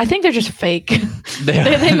public. I think they're just fake.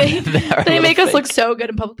 They make us look so good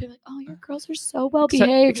in public. People are like, oh, your girls are so well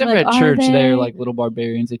behaved. Except Like, for at church, are they're they? like little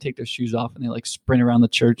barbarians. They take their shoes off and they like sprint around the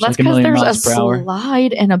church That's like a because million there's miles a per hour.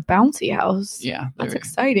 slide and a bouncy house. Yeah, That's they're-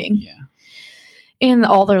 exciting. Yeah, And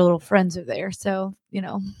all their little friends are there. So, you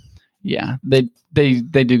know. yeah. They do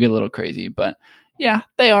get a little crazy, but yeah,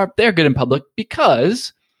 they're good in public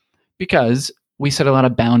because we set a lot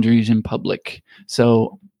of boundaries in public.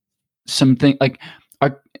 So something like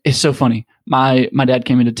it's so funny. My dad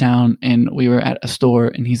came into town and we were at a store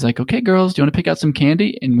and he's like, okay, girls, do you want to pick out some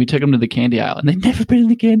candy? And we took them to the candy aisle and they'd never been in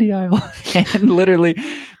the candy aisle. And literally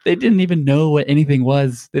they didn't even know what anything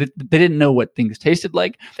was. They didn't know what things tasted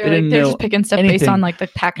like. They're just picking stuff based anything. on like the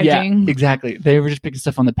packaging. Yeah, exactly. They were just picking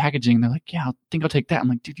stuff on the packaging. They're like, yeah, I think I'll take that. I'm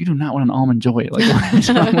like, dude, you do not want an Almond Joy. Like, what is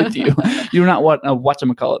wrong with you? You do not want a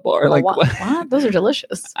whatchamacallit bar. Like, what? Those are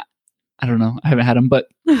delicious. I don't know. I haven't had them, but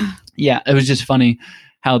yeah, it was just funny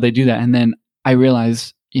how they do that. And then I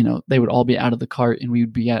realized, they would all be out of the cart and we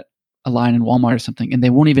would be at a line in Walmart or something, and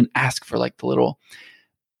they won't even ask for like the little,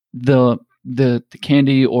 the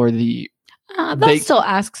candy or the. They'll still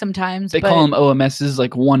ask sometimes. They call them OMSs,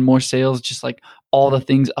 like one more sales, just like all the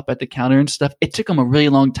things up at the counter and stuff. It took them a really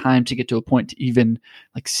long time to get to a point to even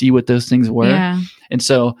like see what those things were. Yeah. And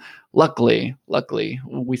so luckily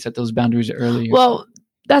we set those boundaries early. Well,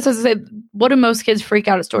 that's what I say. What do most kids freak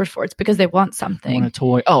out at stores for? It's because they want something. I want a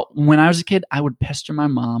toy. Oh, when I was a kid, I would pester my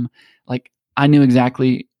mom. Like I knew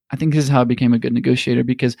exactly. I think this is how I became a good negotiator,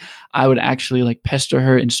 because I would actually like pester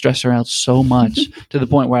her and stress her out so much to the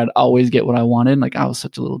point where I'd always get what I wanted. Like I was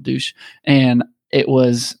such a little douche, and it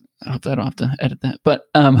was. I hope I don't have to edit that, but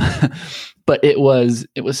it was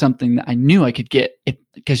something that I knew I could get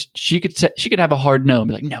because she could have a hard no and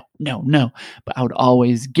be like no, but I would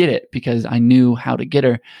always get it because I knew how to get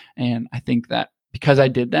her, and I think that because I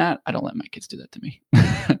did that, I don't let my kids do that to me.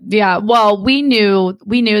 Yeah, well, we knew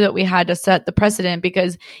that we had to set the precedent,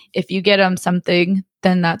 because if you get them something,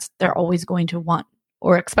 then they're always going to want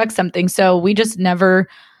or expect something. So we just never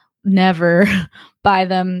buy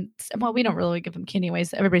them. Well, we don't really give them candy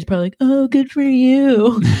anyways. Everybody's probably like, oh, good for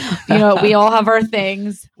you. We all have our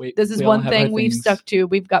things. This is one thing we've stuck to.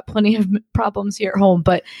 We've got plenty of problems here at home,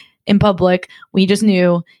 but in public, we just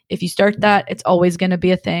knew if you start that, it's always going to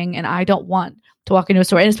be a thing. And I don't want to walk into a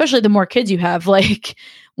store, and especially the more kids you have, like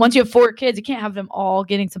once you have 4 kids, you can't have them all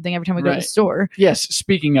getting something every time we go to the store. Yes.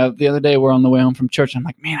 Speaking of, the other day we're on the way home from church. I'm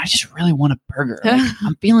like, man, I just really want a burger. Like,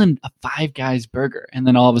 I'm feeling a Five Guys burger. And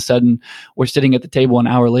then all of a sudden we're sitting at the table an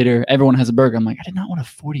hour later, everyone has a burger. I'm like, I did not want a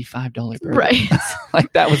 $45 burger. Right.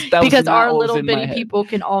 Like that was because not our what was little in my bitty head. people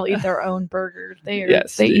can all eat their own burger. They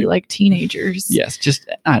Yes, eat like teenagers. Yes. Just,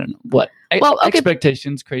 I don't know what. Well, okay.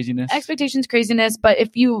 Expectations, craziness. But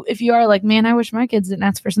if you are like, man, I wish my kids didn't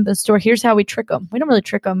ask for something at the store, here's how we trick them. We don't really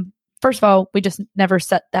trick them. First of all, we just never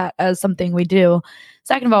set that as something we do.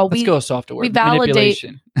 Second of all, Let's go softer word. We validate.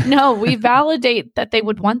 Manipulation. No, we validate that they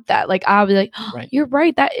would want that. Like I'll be like, oh, Right. You're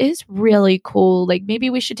right. That is really cool. Like maybe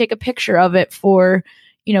we should take a picture of it for,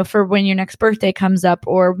 for when your next birthday comes up,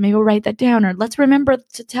 or maybe we'll write that down, or let's remember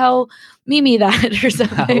to tell Mimi that or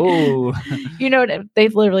something. Oh, They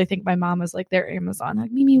literally think my mom is like their Amazon.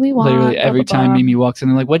 Like, Mimi, we want. literally blah, every blah, time blah. Mimi walks in,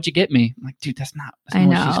 they're like, "What'd you get me?" I'm like, "Dude, that's not I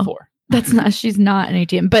what know. she's for." She's not an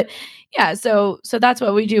ATM. But yeah, so that's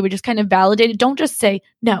what we do. We just kind of validate it. Don't just say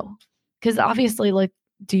no, because obviously, like,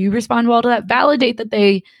 do you respond well to that? Validate that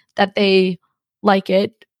they like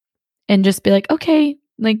it, and just be like, okay,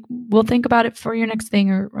 like, we'll think about it for your next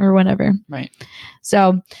thing or whatever. Right.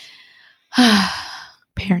 So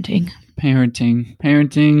parenting,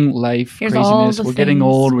 life, Here's all craziness. the We're getting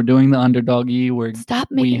things. old. We're doing the underdoggy. Stop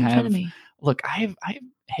making fun of me. Look, I have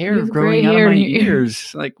hair You have growing gray out hair of my in your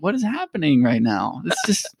ears. Like, what is happening right now?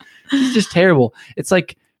 It's just terrible. It's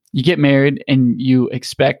like you get married and you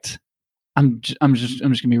expect. I'm just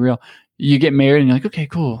gonna be real. You get married and you're like, okay,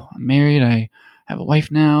 cool. I'm married. I have a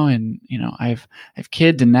wife now, and I have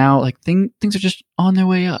kids, and now like things are just on their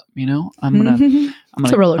way up. I'm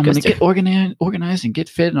It's a roller gonna coaster. get organized and get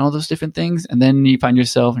fit and all those different things, and then you find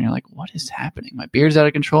yourself and you're like, what is happening? My beard's out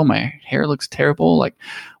of control. My hair looks terrible. Like,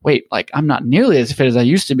 wait, like I'm not nearly as fit as I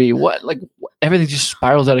used to be. What? Like everything just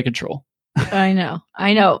spirals out of control. I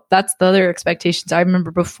know. That's the other expectations. I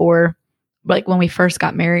remember before, like when we first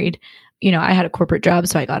got married, I had a corporate job,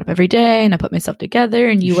 so I got up every day and I put myself together,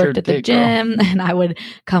 and you Sure worked at the did, girl. gym, and I would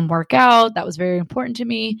come work out. That was very important to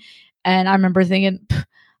me. And I remember thinking,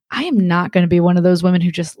 I am not going to be one of those women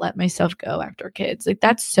who just let myself go after kids. Like,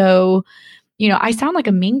 that's so, I sound like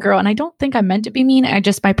a mean girl, and I don't think I meant to be mean.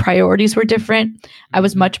 My priorities were different. I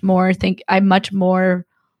was much more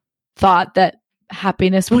thought that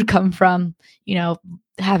happiness would come from,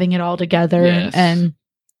 having it all together. Yes.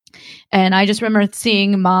 And I just remember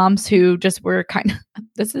seeing moms who just were kind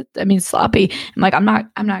of, sloppy. I'm like, I'm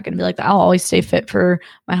not going to be like that. I'll always stay fit for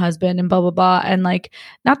my husband and blah, blah, blah. And like,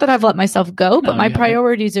 not that I've let myself go, but my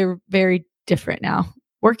priorities are very different now.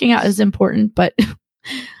 Working out is important, but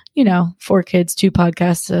 4 kids, 2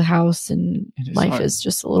 podcasts, a house, and life is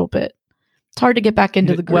just a little bit, it's hard to get back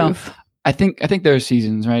into the groove. Well, I think there are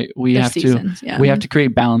seasons, right? We have to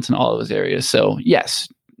create balance in all those areas. So yes,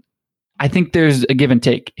 I think there's a give and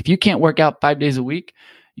take. If you can't work out 5 days a week,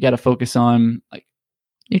 you got to focus on like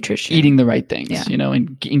nutrition, eating the right things,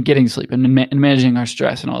 and getting sleep and managing our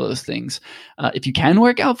stress and all those things. If you can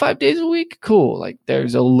work out 5 days a week, cool. Like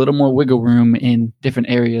there's a little more wiggle room in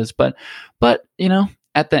different areas, but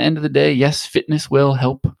at the end of the day, yes, fitness will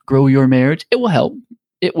help grow your marriage. It will help.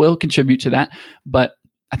 It will contribute to that. But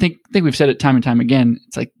I think we've said it time and time again.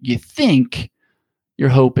 It's like you think your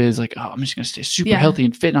hope is like, oh, I'm just going to stay super healthy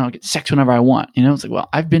and fit, and I'll get sex whenever I want. It's like, well,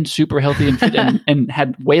 I've been super healthy and fit and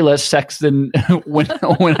had way less sex than when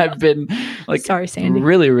I've been like, sorry, Sandy,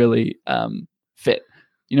 really, really fit.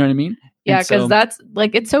 You know what I mean? Yeah, because that's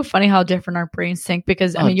like, it's so funny how different our brains think.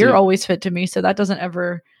 Because you're always fit to me, so that's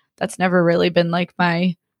never really been like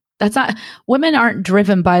women aren't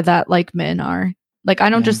driven by that like men are. Like, I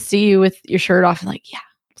don't just see you with your shirt off and like, yeah,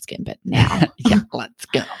 let's get in bed now. Yeah, let's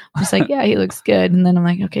go. I'm just like, yeah, he looks good. And then I'm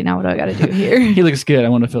like, okay, now what do I got to do here? He looks good. I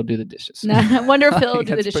wonder if he'll do the dishes. I wonder if he'll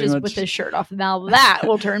do the dishes with his shirt off. Now that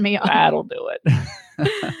will turn me on. That'll do it.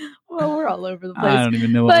 Well, we're all over the place. I don't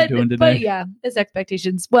even know what we're doing today. But yeah, his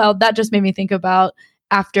expectations. Well, that just made me think about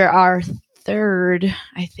after our third,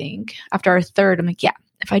 I'm like, yeah,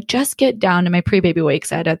 if I just get down to my pre-baby weight,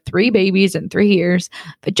 because I had 3 babies in 3 years,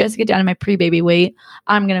 if I just get down to my pre-baby weight,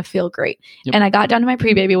 I'm going to feel great. Yep. And I got down to my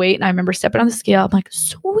pre-baby weight, and I remember stepping on the scale. I'm like,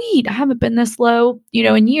 sweet, I haven't been this low,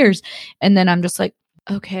 in years. And then I'm just like,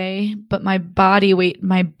 okay, but my body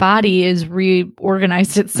is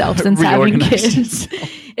reorganized itself since having kids.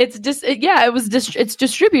 It's just, it's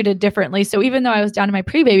distributed differently. So even though I was down to my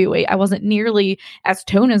pre-baby weight, I wasn't nearly as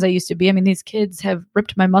toned as I used to be. I mean, these kids have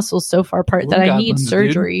ripped my muscles so far apart that I need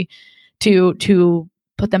surgery to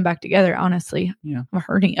put them back together. Honestly, I'm a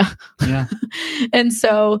hernia. Yeah. And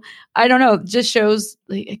so I don't know, just shows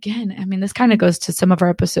like, again, I mean, this kind of goes to some of our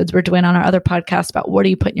episodes we're doing on our other podcast about what are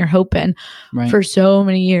you putting your hope in? Right. For so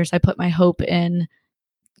many years, I put my hope in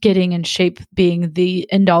getting in shape, being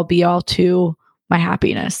the end all be all to my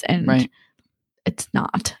happiness, and it's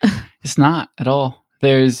not. It's not at all.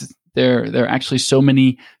 There are actually so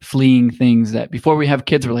many fleeing things that before we have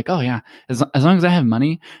kids, we're like, oh yeah, as long as I have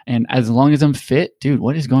money and as long as I'm fit, dude,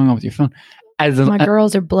 what is going on with your phone? My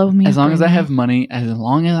girls are blowing me. As long as I have money, as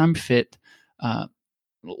long as I'm fit,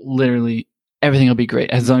 literally everything will be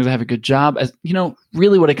great. As long as I have a good job,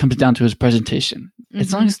 really what it comes down to is presentation. Mm-hmm.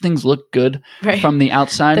 As long as things look good from the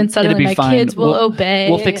outside, then suddenly it'll be my fine. Kids will obey.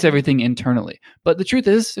 We'll fix everything internally. But the truth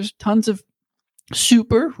is, there's tons of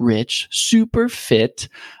super rich, super fit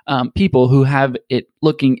people who have it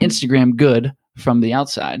looking Instagram good from the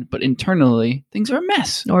outside, but internally things are a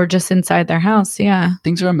mess. Or just inside their house. Yeah.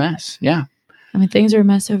 Things are a mess. Yeah. I mean, things are a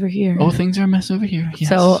mess over here. Oh, things are a mess over here. Yes.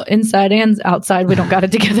 So inside and outside, we don't got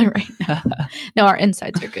it together right now. No, our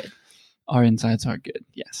insides are good. Our insides are good.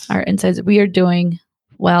 Yes. Our insides, we are doing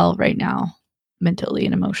well right now, mentally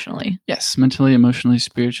and emotionally. Yes. Mentally, emotionally,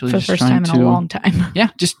 spiritually. For the first time in a long time.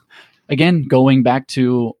 Yeah. Just again, going back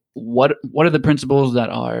to what are the principles that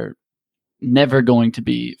are never going to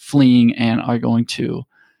be fleeing and are going to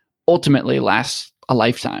ultimately last a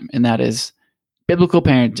lifetime. And that is biblical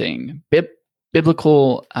parenting,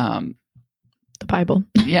 biblical, the Bible.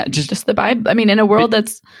 Yeah. Just the Bible. I mean, in a world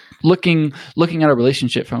that's looking at a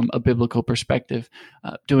relationship from a biblical perspective,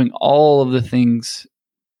 doing all of the things,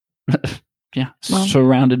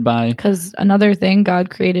 surrounded by. Because another thing, God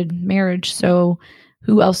created marriage. So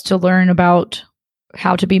who else to learn about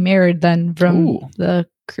how to be married than from the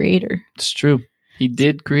Creator? It's true. He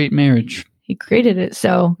did create marriage. He created it.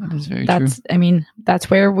 So that is very true. I mean, that's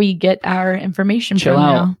where we get our information Chill from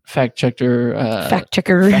out, now. Fact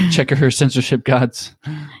checker, censorship gods.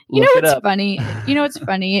 You know what's funny? You know what's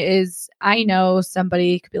funny is I know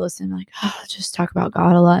somebody could be listening like, oh, just talk about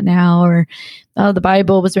God a lot now, or oh, the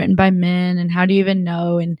Bible was written by men, and how do you even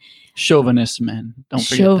know? And chauvinist men, don't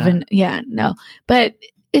forget that. Yeah, no, but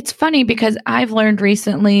it's funny because I've learned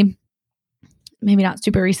recently, maybe not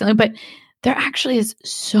super recently, but there actually is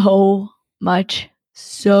so much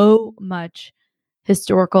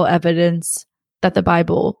historical evidence that the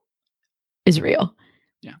Bible is real.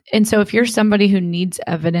 Yeah. And so if you're somebody who needs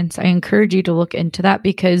evidence, I encourage you to look into that,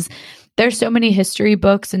 because there's so many history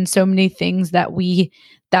books and so many things that we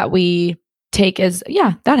take as,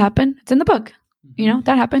 yeah, that happened. It's in the book. You know,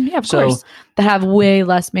 that happened. Yeah, of course. That have way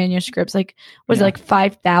less manuscripts. Like, was it like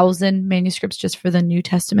 5,000 manuscripts just for the New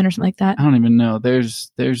Testament or something like that? I don't even know.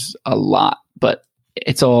 There's a lot, but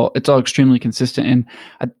it's all extremely consistent. And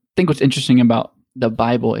I think what's interesting about the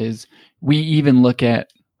Bible is we even look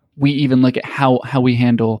at how we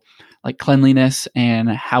handle like cleanliness and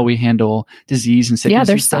how we handle disease and sickness. Yeah,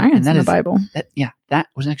 there's science in the Bible. That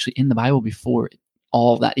was actually in the Bible before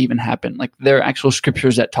all that even happened. Like there are actual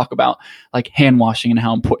scriptures that talk about like hand washing and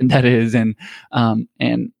how important that is, and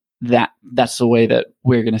that's the way that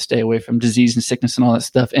we're going to stay away from disease and sickness and all that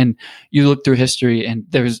stuff. And you look through history, and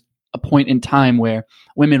there's a point in time where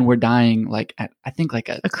women were dying like at, I think like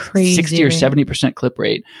a crazy 60 or 70% clip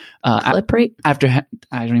rate. Clip rate? After,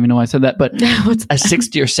 I don't even know why I said that, but a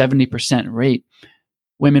 60 or 70% rate,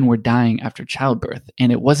 women were dying after childbirth.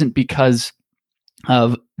 And it wasn't because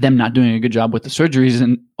of them not doing a good job with the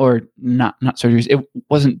surgeries or not surgeries. It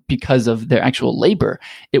wasn't because of their actual labor.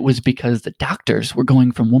 It was because the doctors were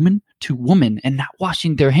going from woman to woman and not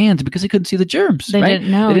washing their hands because they couldn't see the germs. They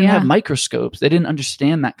didn't know. They didn't have microscopes. They didn't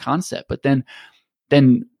understand that concept. But then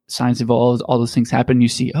science evolves, all those things happen. You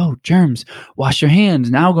see, oh, germs, wash your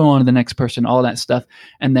hands. Now go on to the next person, all that stuff.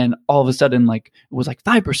 And then all of a sudden, like it was like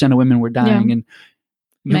 5% of women were dying. Yeah. And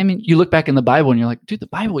you look back in the Bible and you're like, dude, the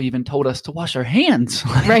Bible even told us to wash our hands.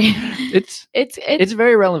 Right. It's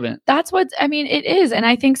very relevant. That's it is. And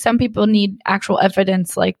I think some people need actual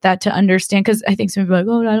evidence like that to understand, because I think some people are like,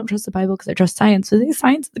 oh, I don't trust the Bible because I trust science. So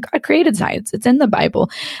science, God created science. It's in the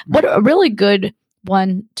Bible. What a really good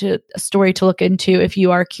a story to look into if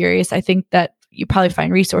you are curious. I think that you probably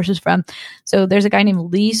find resources from. So there's a guy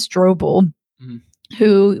named Lee Strobel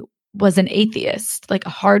who was an atheist, like a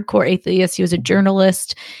hardcore atheist. He was a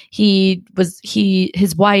journalist. His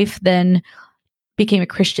wife then became a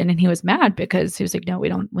Christian, and he was mad because he was like, no, we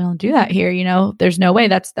don't do that here. You know, there's no way.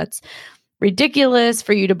 That's ridiculous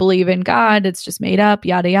for you to believe in God. It's just made up,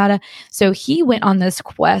 yada, yada. So he went on this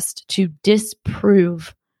quest to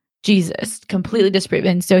disprove Jesus, completely disprove.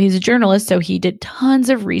 And so he's a journalist. So he did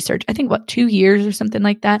tons of research. I think 2 years or something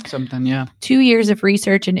like that. Something, yeah. 2 years of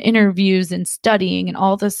research and interviews and studying and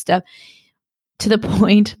all this stuff, to the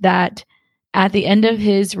point that at the end of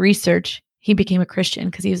his research, he became a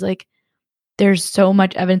Christian, because he was like, there's so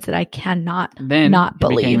much evidence that I cannot not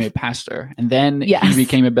believe. He became a pastor. And then he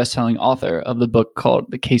became a best-selling author of the book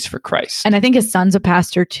called The Case for Christ. And I think his son's a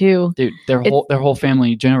pastor too. Dude, their whole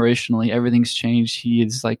family, generationally, everything's changed. He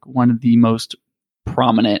is like one of the most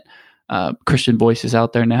prominent Christian voices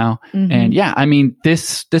out there now. Mm-hmm. And yeah, I mean,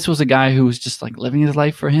 this was a guy who was just like living his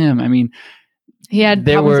life for him. I mean, he had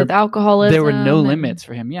problems with alcoholism. There were no limits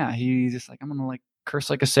for him. Yeah, he's just like, I'm gonna like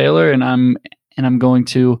curse like a sailor, and I'm going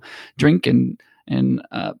to drink and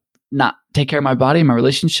not take care of my body and my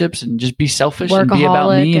relationships and just be selfish and be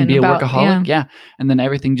about me and be a workaholic. Yeah. And then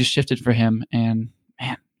everything just shifted for him. And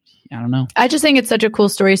man, I don't know. I just think it's such a cool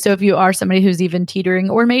story. So if you are somebody who's even teetering,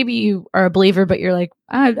 or maybe you are a believer, but you're like,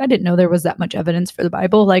 I didn't know there was that much evidence for the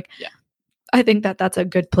Bible. Like, I think that that's a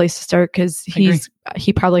good place to start because agree.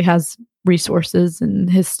 he probably has resources and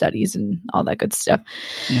his studies and all that good stuff.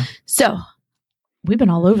 Yeah. So we've been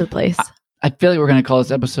all over the place. I feel like we're going to call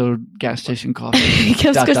this episode Gas Station Coffee.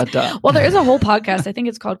 Well, there is a whole podcast. I think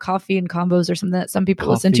it's called Coffee and Combos or something that some people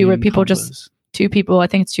listen to, where people just two people. I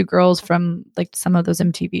think it's two girls from like some of those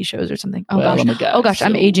MTV shows or something. Oh gosh,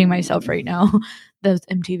 I'm aging myself right now. Those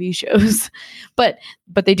MTV shows, but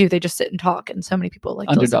they do. They just sit and talk, and so many people like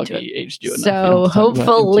Underdog to listen to it. aged you enough. So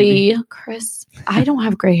hopefully, Chris, I don't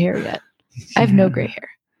have gray hair yet. I have no gray hair.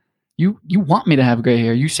 You want me to have gray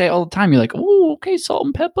hair? You say all the time. You're like, oh, okay, salt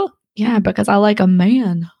and pepper. Yeah, because I like a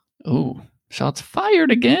man. Oh, shots fired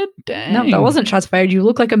again. Dang. No, that wasn't shots fired. You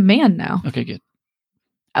look like a man now. Okay, good.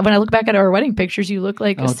 When I look back at our wedding pictures, you look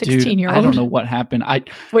like a 16-year-old. I don't know what happened.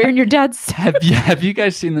 Wearing your dad's. Have you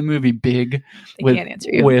guys seen the movie Big? I can't answer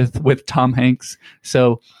you. With Tom Hanks.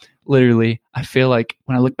 So literally, I feel like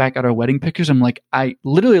when I look back at our wedding pictures, I'm like, I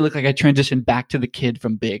literally look like I transitioned back to the kid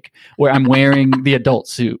from Big, where I'm wearing the adult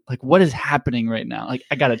suit. Like, what is happening right now? Like,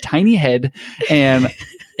 I got a tiny head, and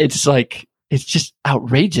it's like, it's just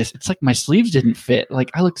outrageous. It's like my sleeves didn't fit. Like,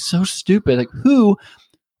 I look so stupid. Like,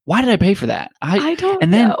 why did I pay for that? I don't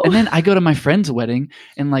know. know. And then I go to my friend's wedding,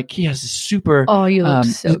 and like, he has a super. Oh, you look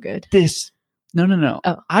so good. No.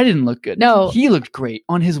 Oh. I didn't look good. No. He looked great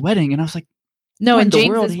on his wedding, and I was like, no, in in the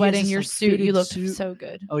world? James's He wedding, has your this, like, suit, you fitted looked suit. so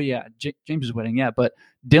good. Oh yeah, James's wedding, yeah. But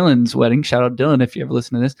Dylan's wedding, shout out Dylan if you ever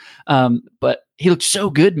listen to this. But he looked so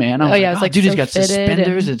good, man. I was it was like dude, so he's got fitted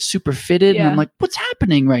suspenders and super fitted, and I'm like, what's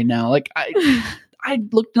happening right now? Like I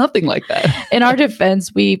looked nothing like that. In our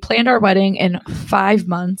defense, we planned our wedding in 5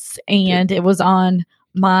 months, and it was on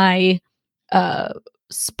my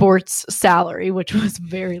sports salary, which was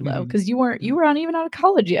very low because you were not even out of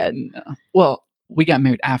college yet. No. Well, we got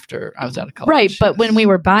married after I was out of college. Right, but when we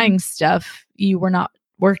were buying stuff, you were not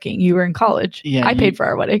working. You were in college. Yeah, I paid for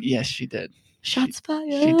our wedding. Yes, she did. Shots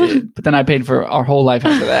fired. She did. But then I paid for our whole life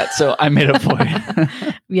after that, so I made up for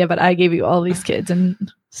it. Yeah, but I gave you all these kids, and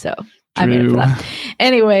so I made up for that.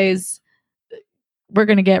 Anyways, we're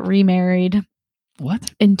going to get remarried.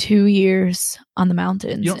 What? In 2 years on the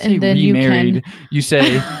mountains. You don't say remarried. You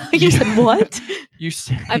say... You said what? You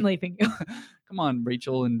say... I'm leaving you. Come on,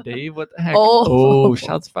 Rachel and Dave. What the heck? Oh,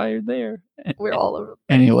 shots fired there. We're all over.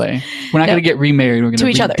 Anyway, we're not going to get remarried. We're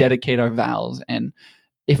going to rededicate our vows. And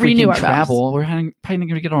if renew we can travel, we're probably not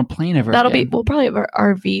going to get on a plane ever again. We'll probably have our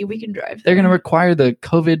RV. We can drive. They're going to require the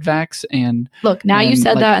COVID vax and... Look, now you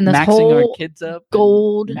said that, and this whole our kids up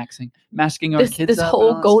gold... Masking our kids up. This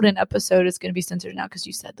whole golden episode is going to be censored now because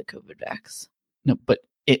you said the COVID vax. No, but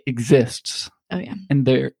it exists. Oh, yeah. And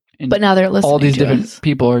but now they're listening. All these different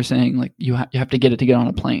people are saying, like, you have to get it to get on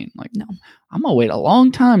a plane. Like, no, I'm gonna wait a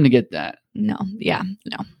long time to get that. No,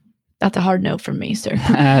 that's a hard no from me, sir.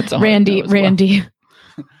 That's a Randy.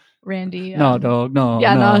 No, dog. No.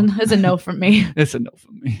 Yeah, no, it's a no from me. It's a no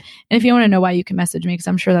from me. And if you want to know why, you can message me because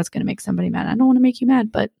I'm sure that's going to make somebody mad. I don't want to make you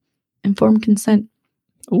mad, but informed consent.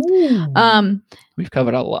 Ooh. We've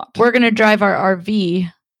covered a lot. We're gonna drive our RV.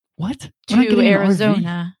 What? To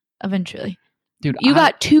Arizona eventually. Dude, you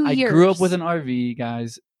got 2 years. I grew up with an RV,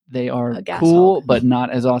 guys. They are cool, but not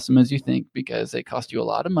as awesome as you think because they cost you a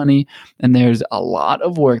lot of money. And there's a lot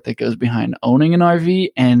of work that goes behind owning an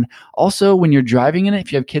RV. And also when you're driving in it,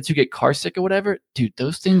 if you have kids who get car sick or whatever, dude,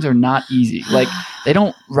 those things are not easy. Like they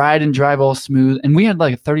don't ride and drive all smooth. And we had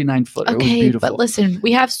like a 39-footer. Okay, it was beautiful. But listen,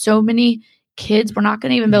 we have so many kids. We're not going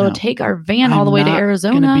to even be able to take our van all the way to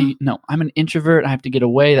Arizona. I'm an introvert. I have to get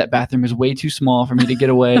away. That bathroom is way too small for me to get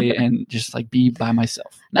away and just like be by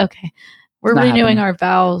myself. No. Okay. We're renewing our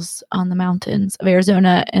vows on the mountains of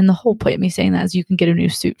Arizona. And the whole point of me saying that is you can get a new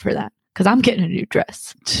suit for that because I'm getting a new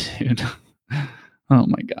dress. Dude. Oh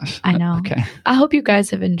my gosh. I know. Okay. I hope you guys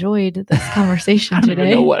have enjoyed this conversation I don't today.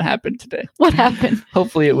 even know what happened today. What happened?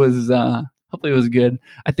 Hopefully it was good.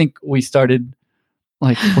 I think we started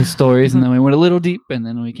like with stories and then we went a little deep and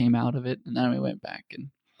then we came out of it and then we went back and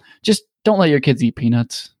just don't let your kids eat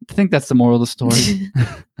peanuts. I think that's the moral of the story.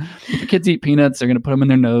 If your kids eat peanuts, they're going to put them in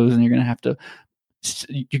their nose and you're going to have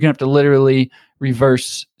to literally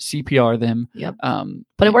reverse CPR them. Yep.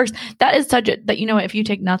 But it works. That is such that if you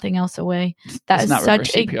take nothing else away, that is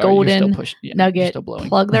such a golden nugget.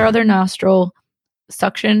 Plug their other nostril,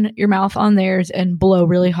 suction your mouth on theirs, and blow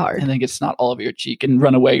really hard. And then get snot all over your cheek and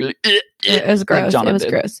run away. It was gross. It was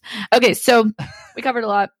gross. Okay, so we covered a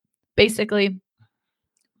lot. Basically,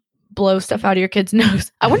 blow stuff out of your kid's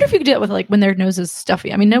nose. I wonder if you could do that with like when their nose is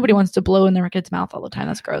stuffy. I mean, nobody wants to blow in their kid's mouth all the time.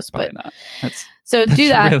 That's gross. Probably but not. That's do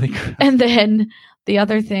that. Really gross. And then the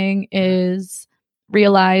other thing is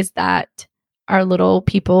realize that our little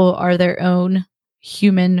people are their own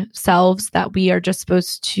human selves that we are just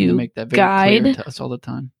supposed You to make that very clear guide, to us all the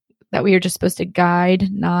time. that we are just supposed to guide,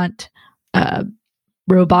 not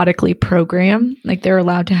robotically program. Like they're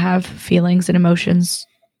allowed to have feelings and emotions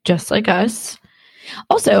just like us.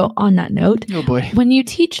 Also, on that note, Oh boy. when you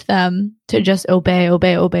teach them to just obey,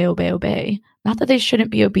 not that they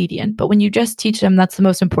shouldn't be obedient, but when you just teach them that's the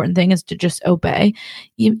most important thing is to just obey,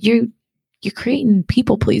 you're creating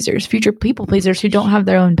people pleasers, future people pleasers who don't have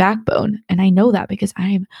their own backbone. And I know that because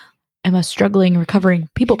I am a struggling, recovering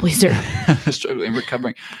people pleaser. Struggling,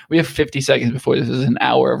 recovering. We have 50 seconds before this is an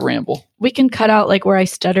hour of ramble. We can cut out like where I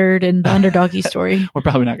stuttered in the underdoggy story. We're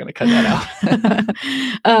probably not going to cut that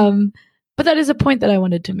out. But that is a point that I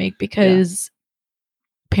wanted to make because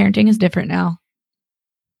parenting is different now.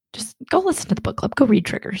 Just go listen to the book club. Go read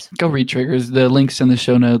Triggers. Go read Triggers. The link's in the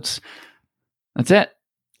show notes. That's it.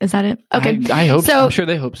 Is that it? Okay. I hope so. So- I'm sure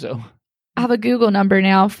they hope so. I have a Google number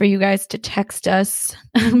now for you guys to text us.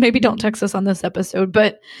 Maybe don't text us on this episode,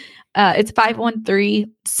 but it's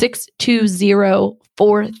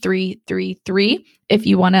 513-620-4333. If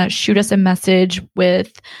you want to shoot us a message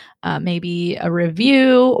with maybe a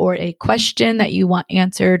review or a question that you want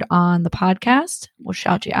answered on the podcast, we'll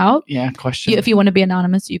shout you out. Yeah, question. If you want to be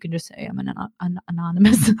anonymous, you can just say I'm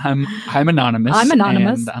anonymous. I'm anonymous. I'm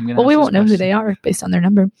anonymous. and I'm gonna Well, we ask won't this know who question. they are based on their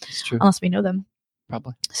number It's true. unless we know them.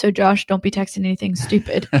 Probably. So Josh, don't be texting anything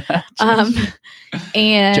stupid.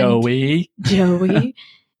 And Joey. Joey.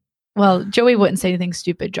 Well, Joey wouldn't say anything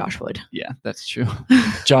stupid. Josh would. Yeah, that's true.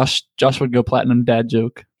 Josh would go platinum dad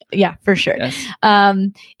joke. Yeah, for sure. Yes.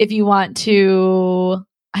 If you want to,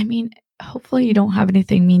 I mean, hopefully you don't have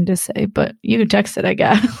anything mean to say, but you can text it, I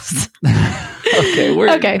guess. Okay.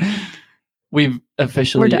 Okay. We've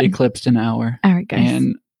officially done. eclipsed an hour. All right, guys.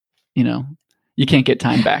 And, you can't get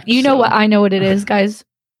time back. You know so- what? I know what it is, guys.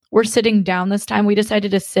 We're sitting down this time. We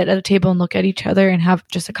decided to sit at a table and look at each other and have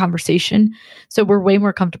just a conversation. So we're way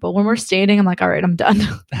more comfortable. When we're standing, I'm like, all right, I'm done.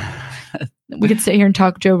 We could sit here and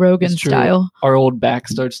talk Joe Rogan It's true. style. Our old back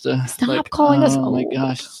starts to Stop calling us Oh my old.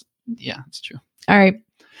 gosh. Yeah, it's true. All right.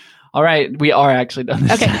 All right. We are actually done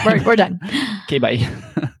this Okay. time. We're done. Okay, bye.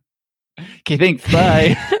 Okay, thanks.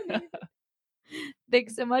 Bye.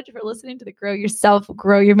 Thanks so much for listening to the Grow Yourself,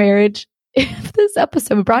 Grow Your Marriage. If this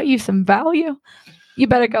episode brought you some value, you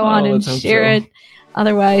better go on and let's hope share so. it.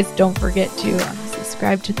 Otherwise, don't forget to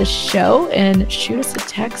subscribe to the show and shoot us a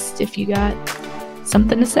text if you got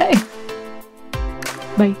something to say.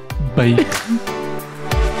 Bye. Bye.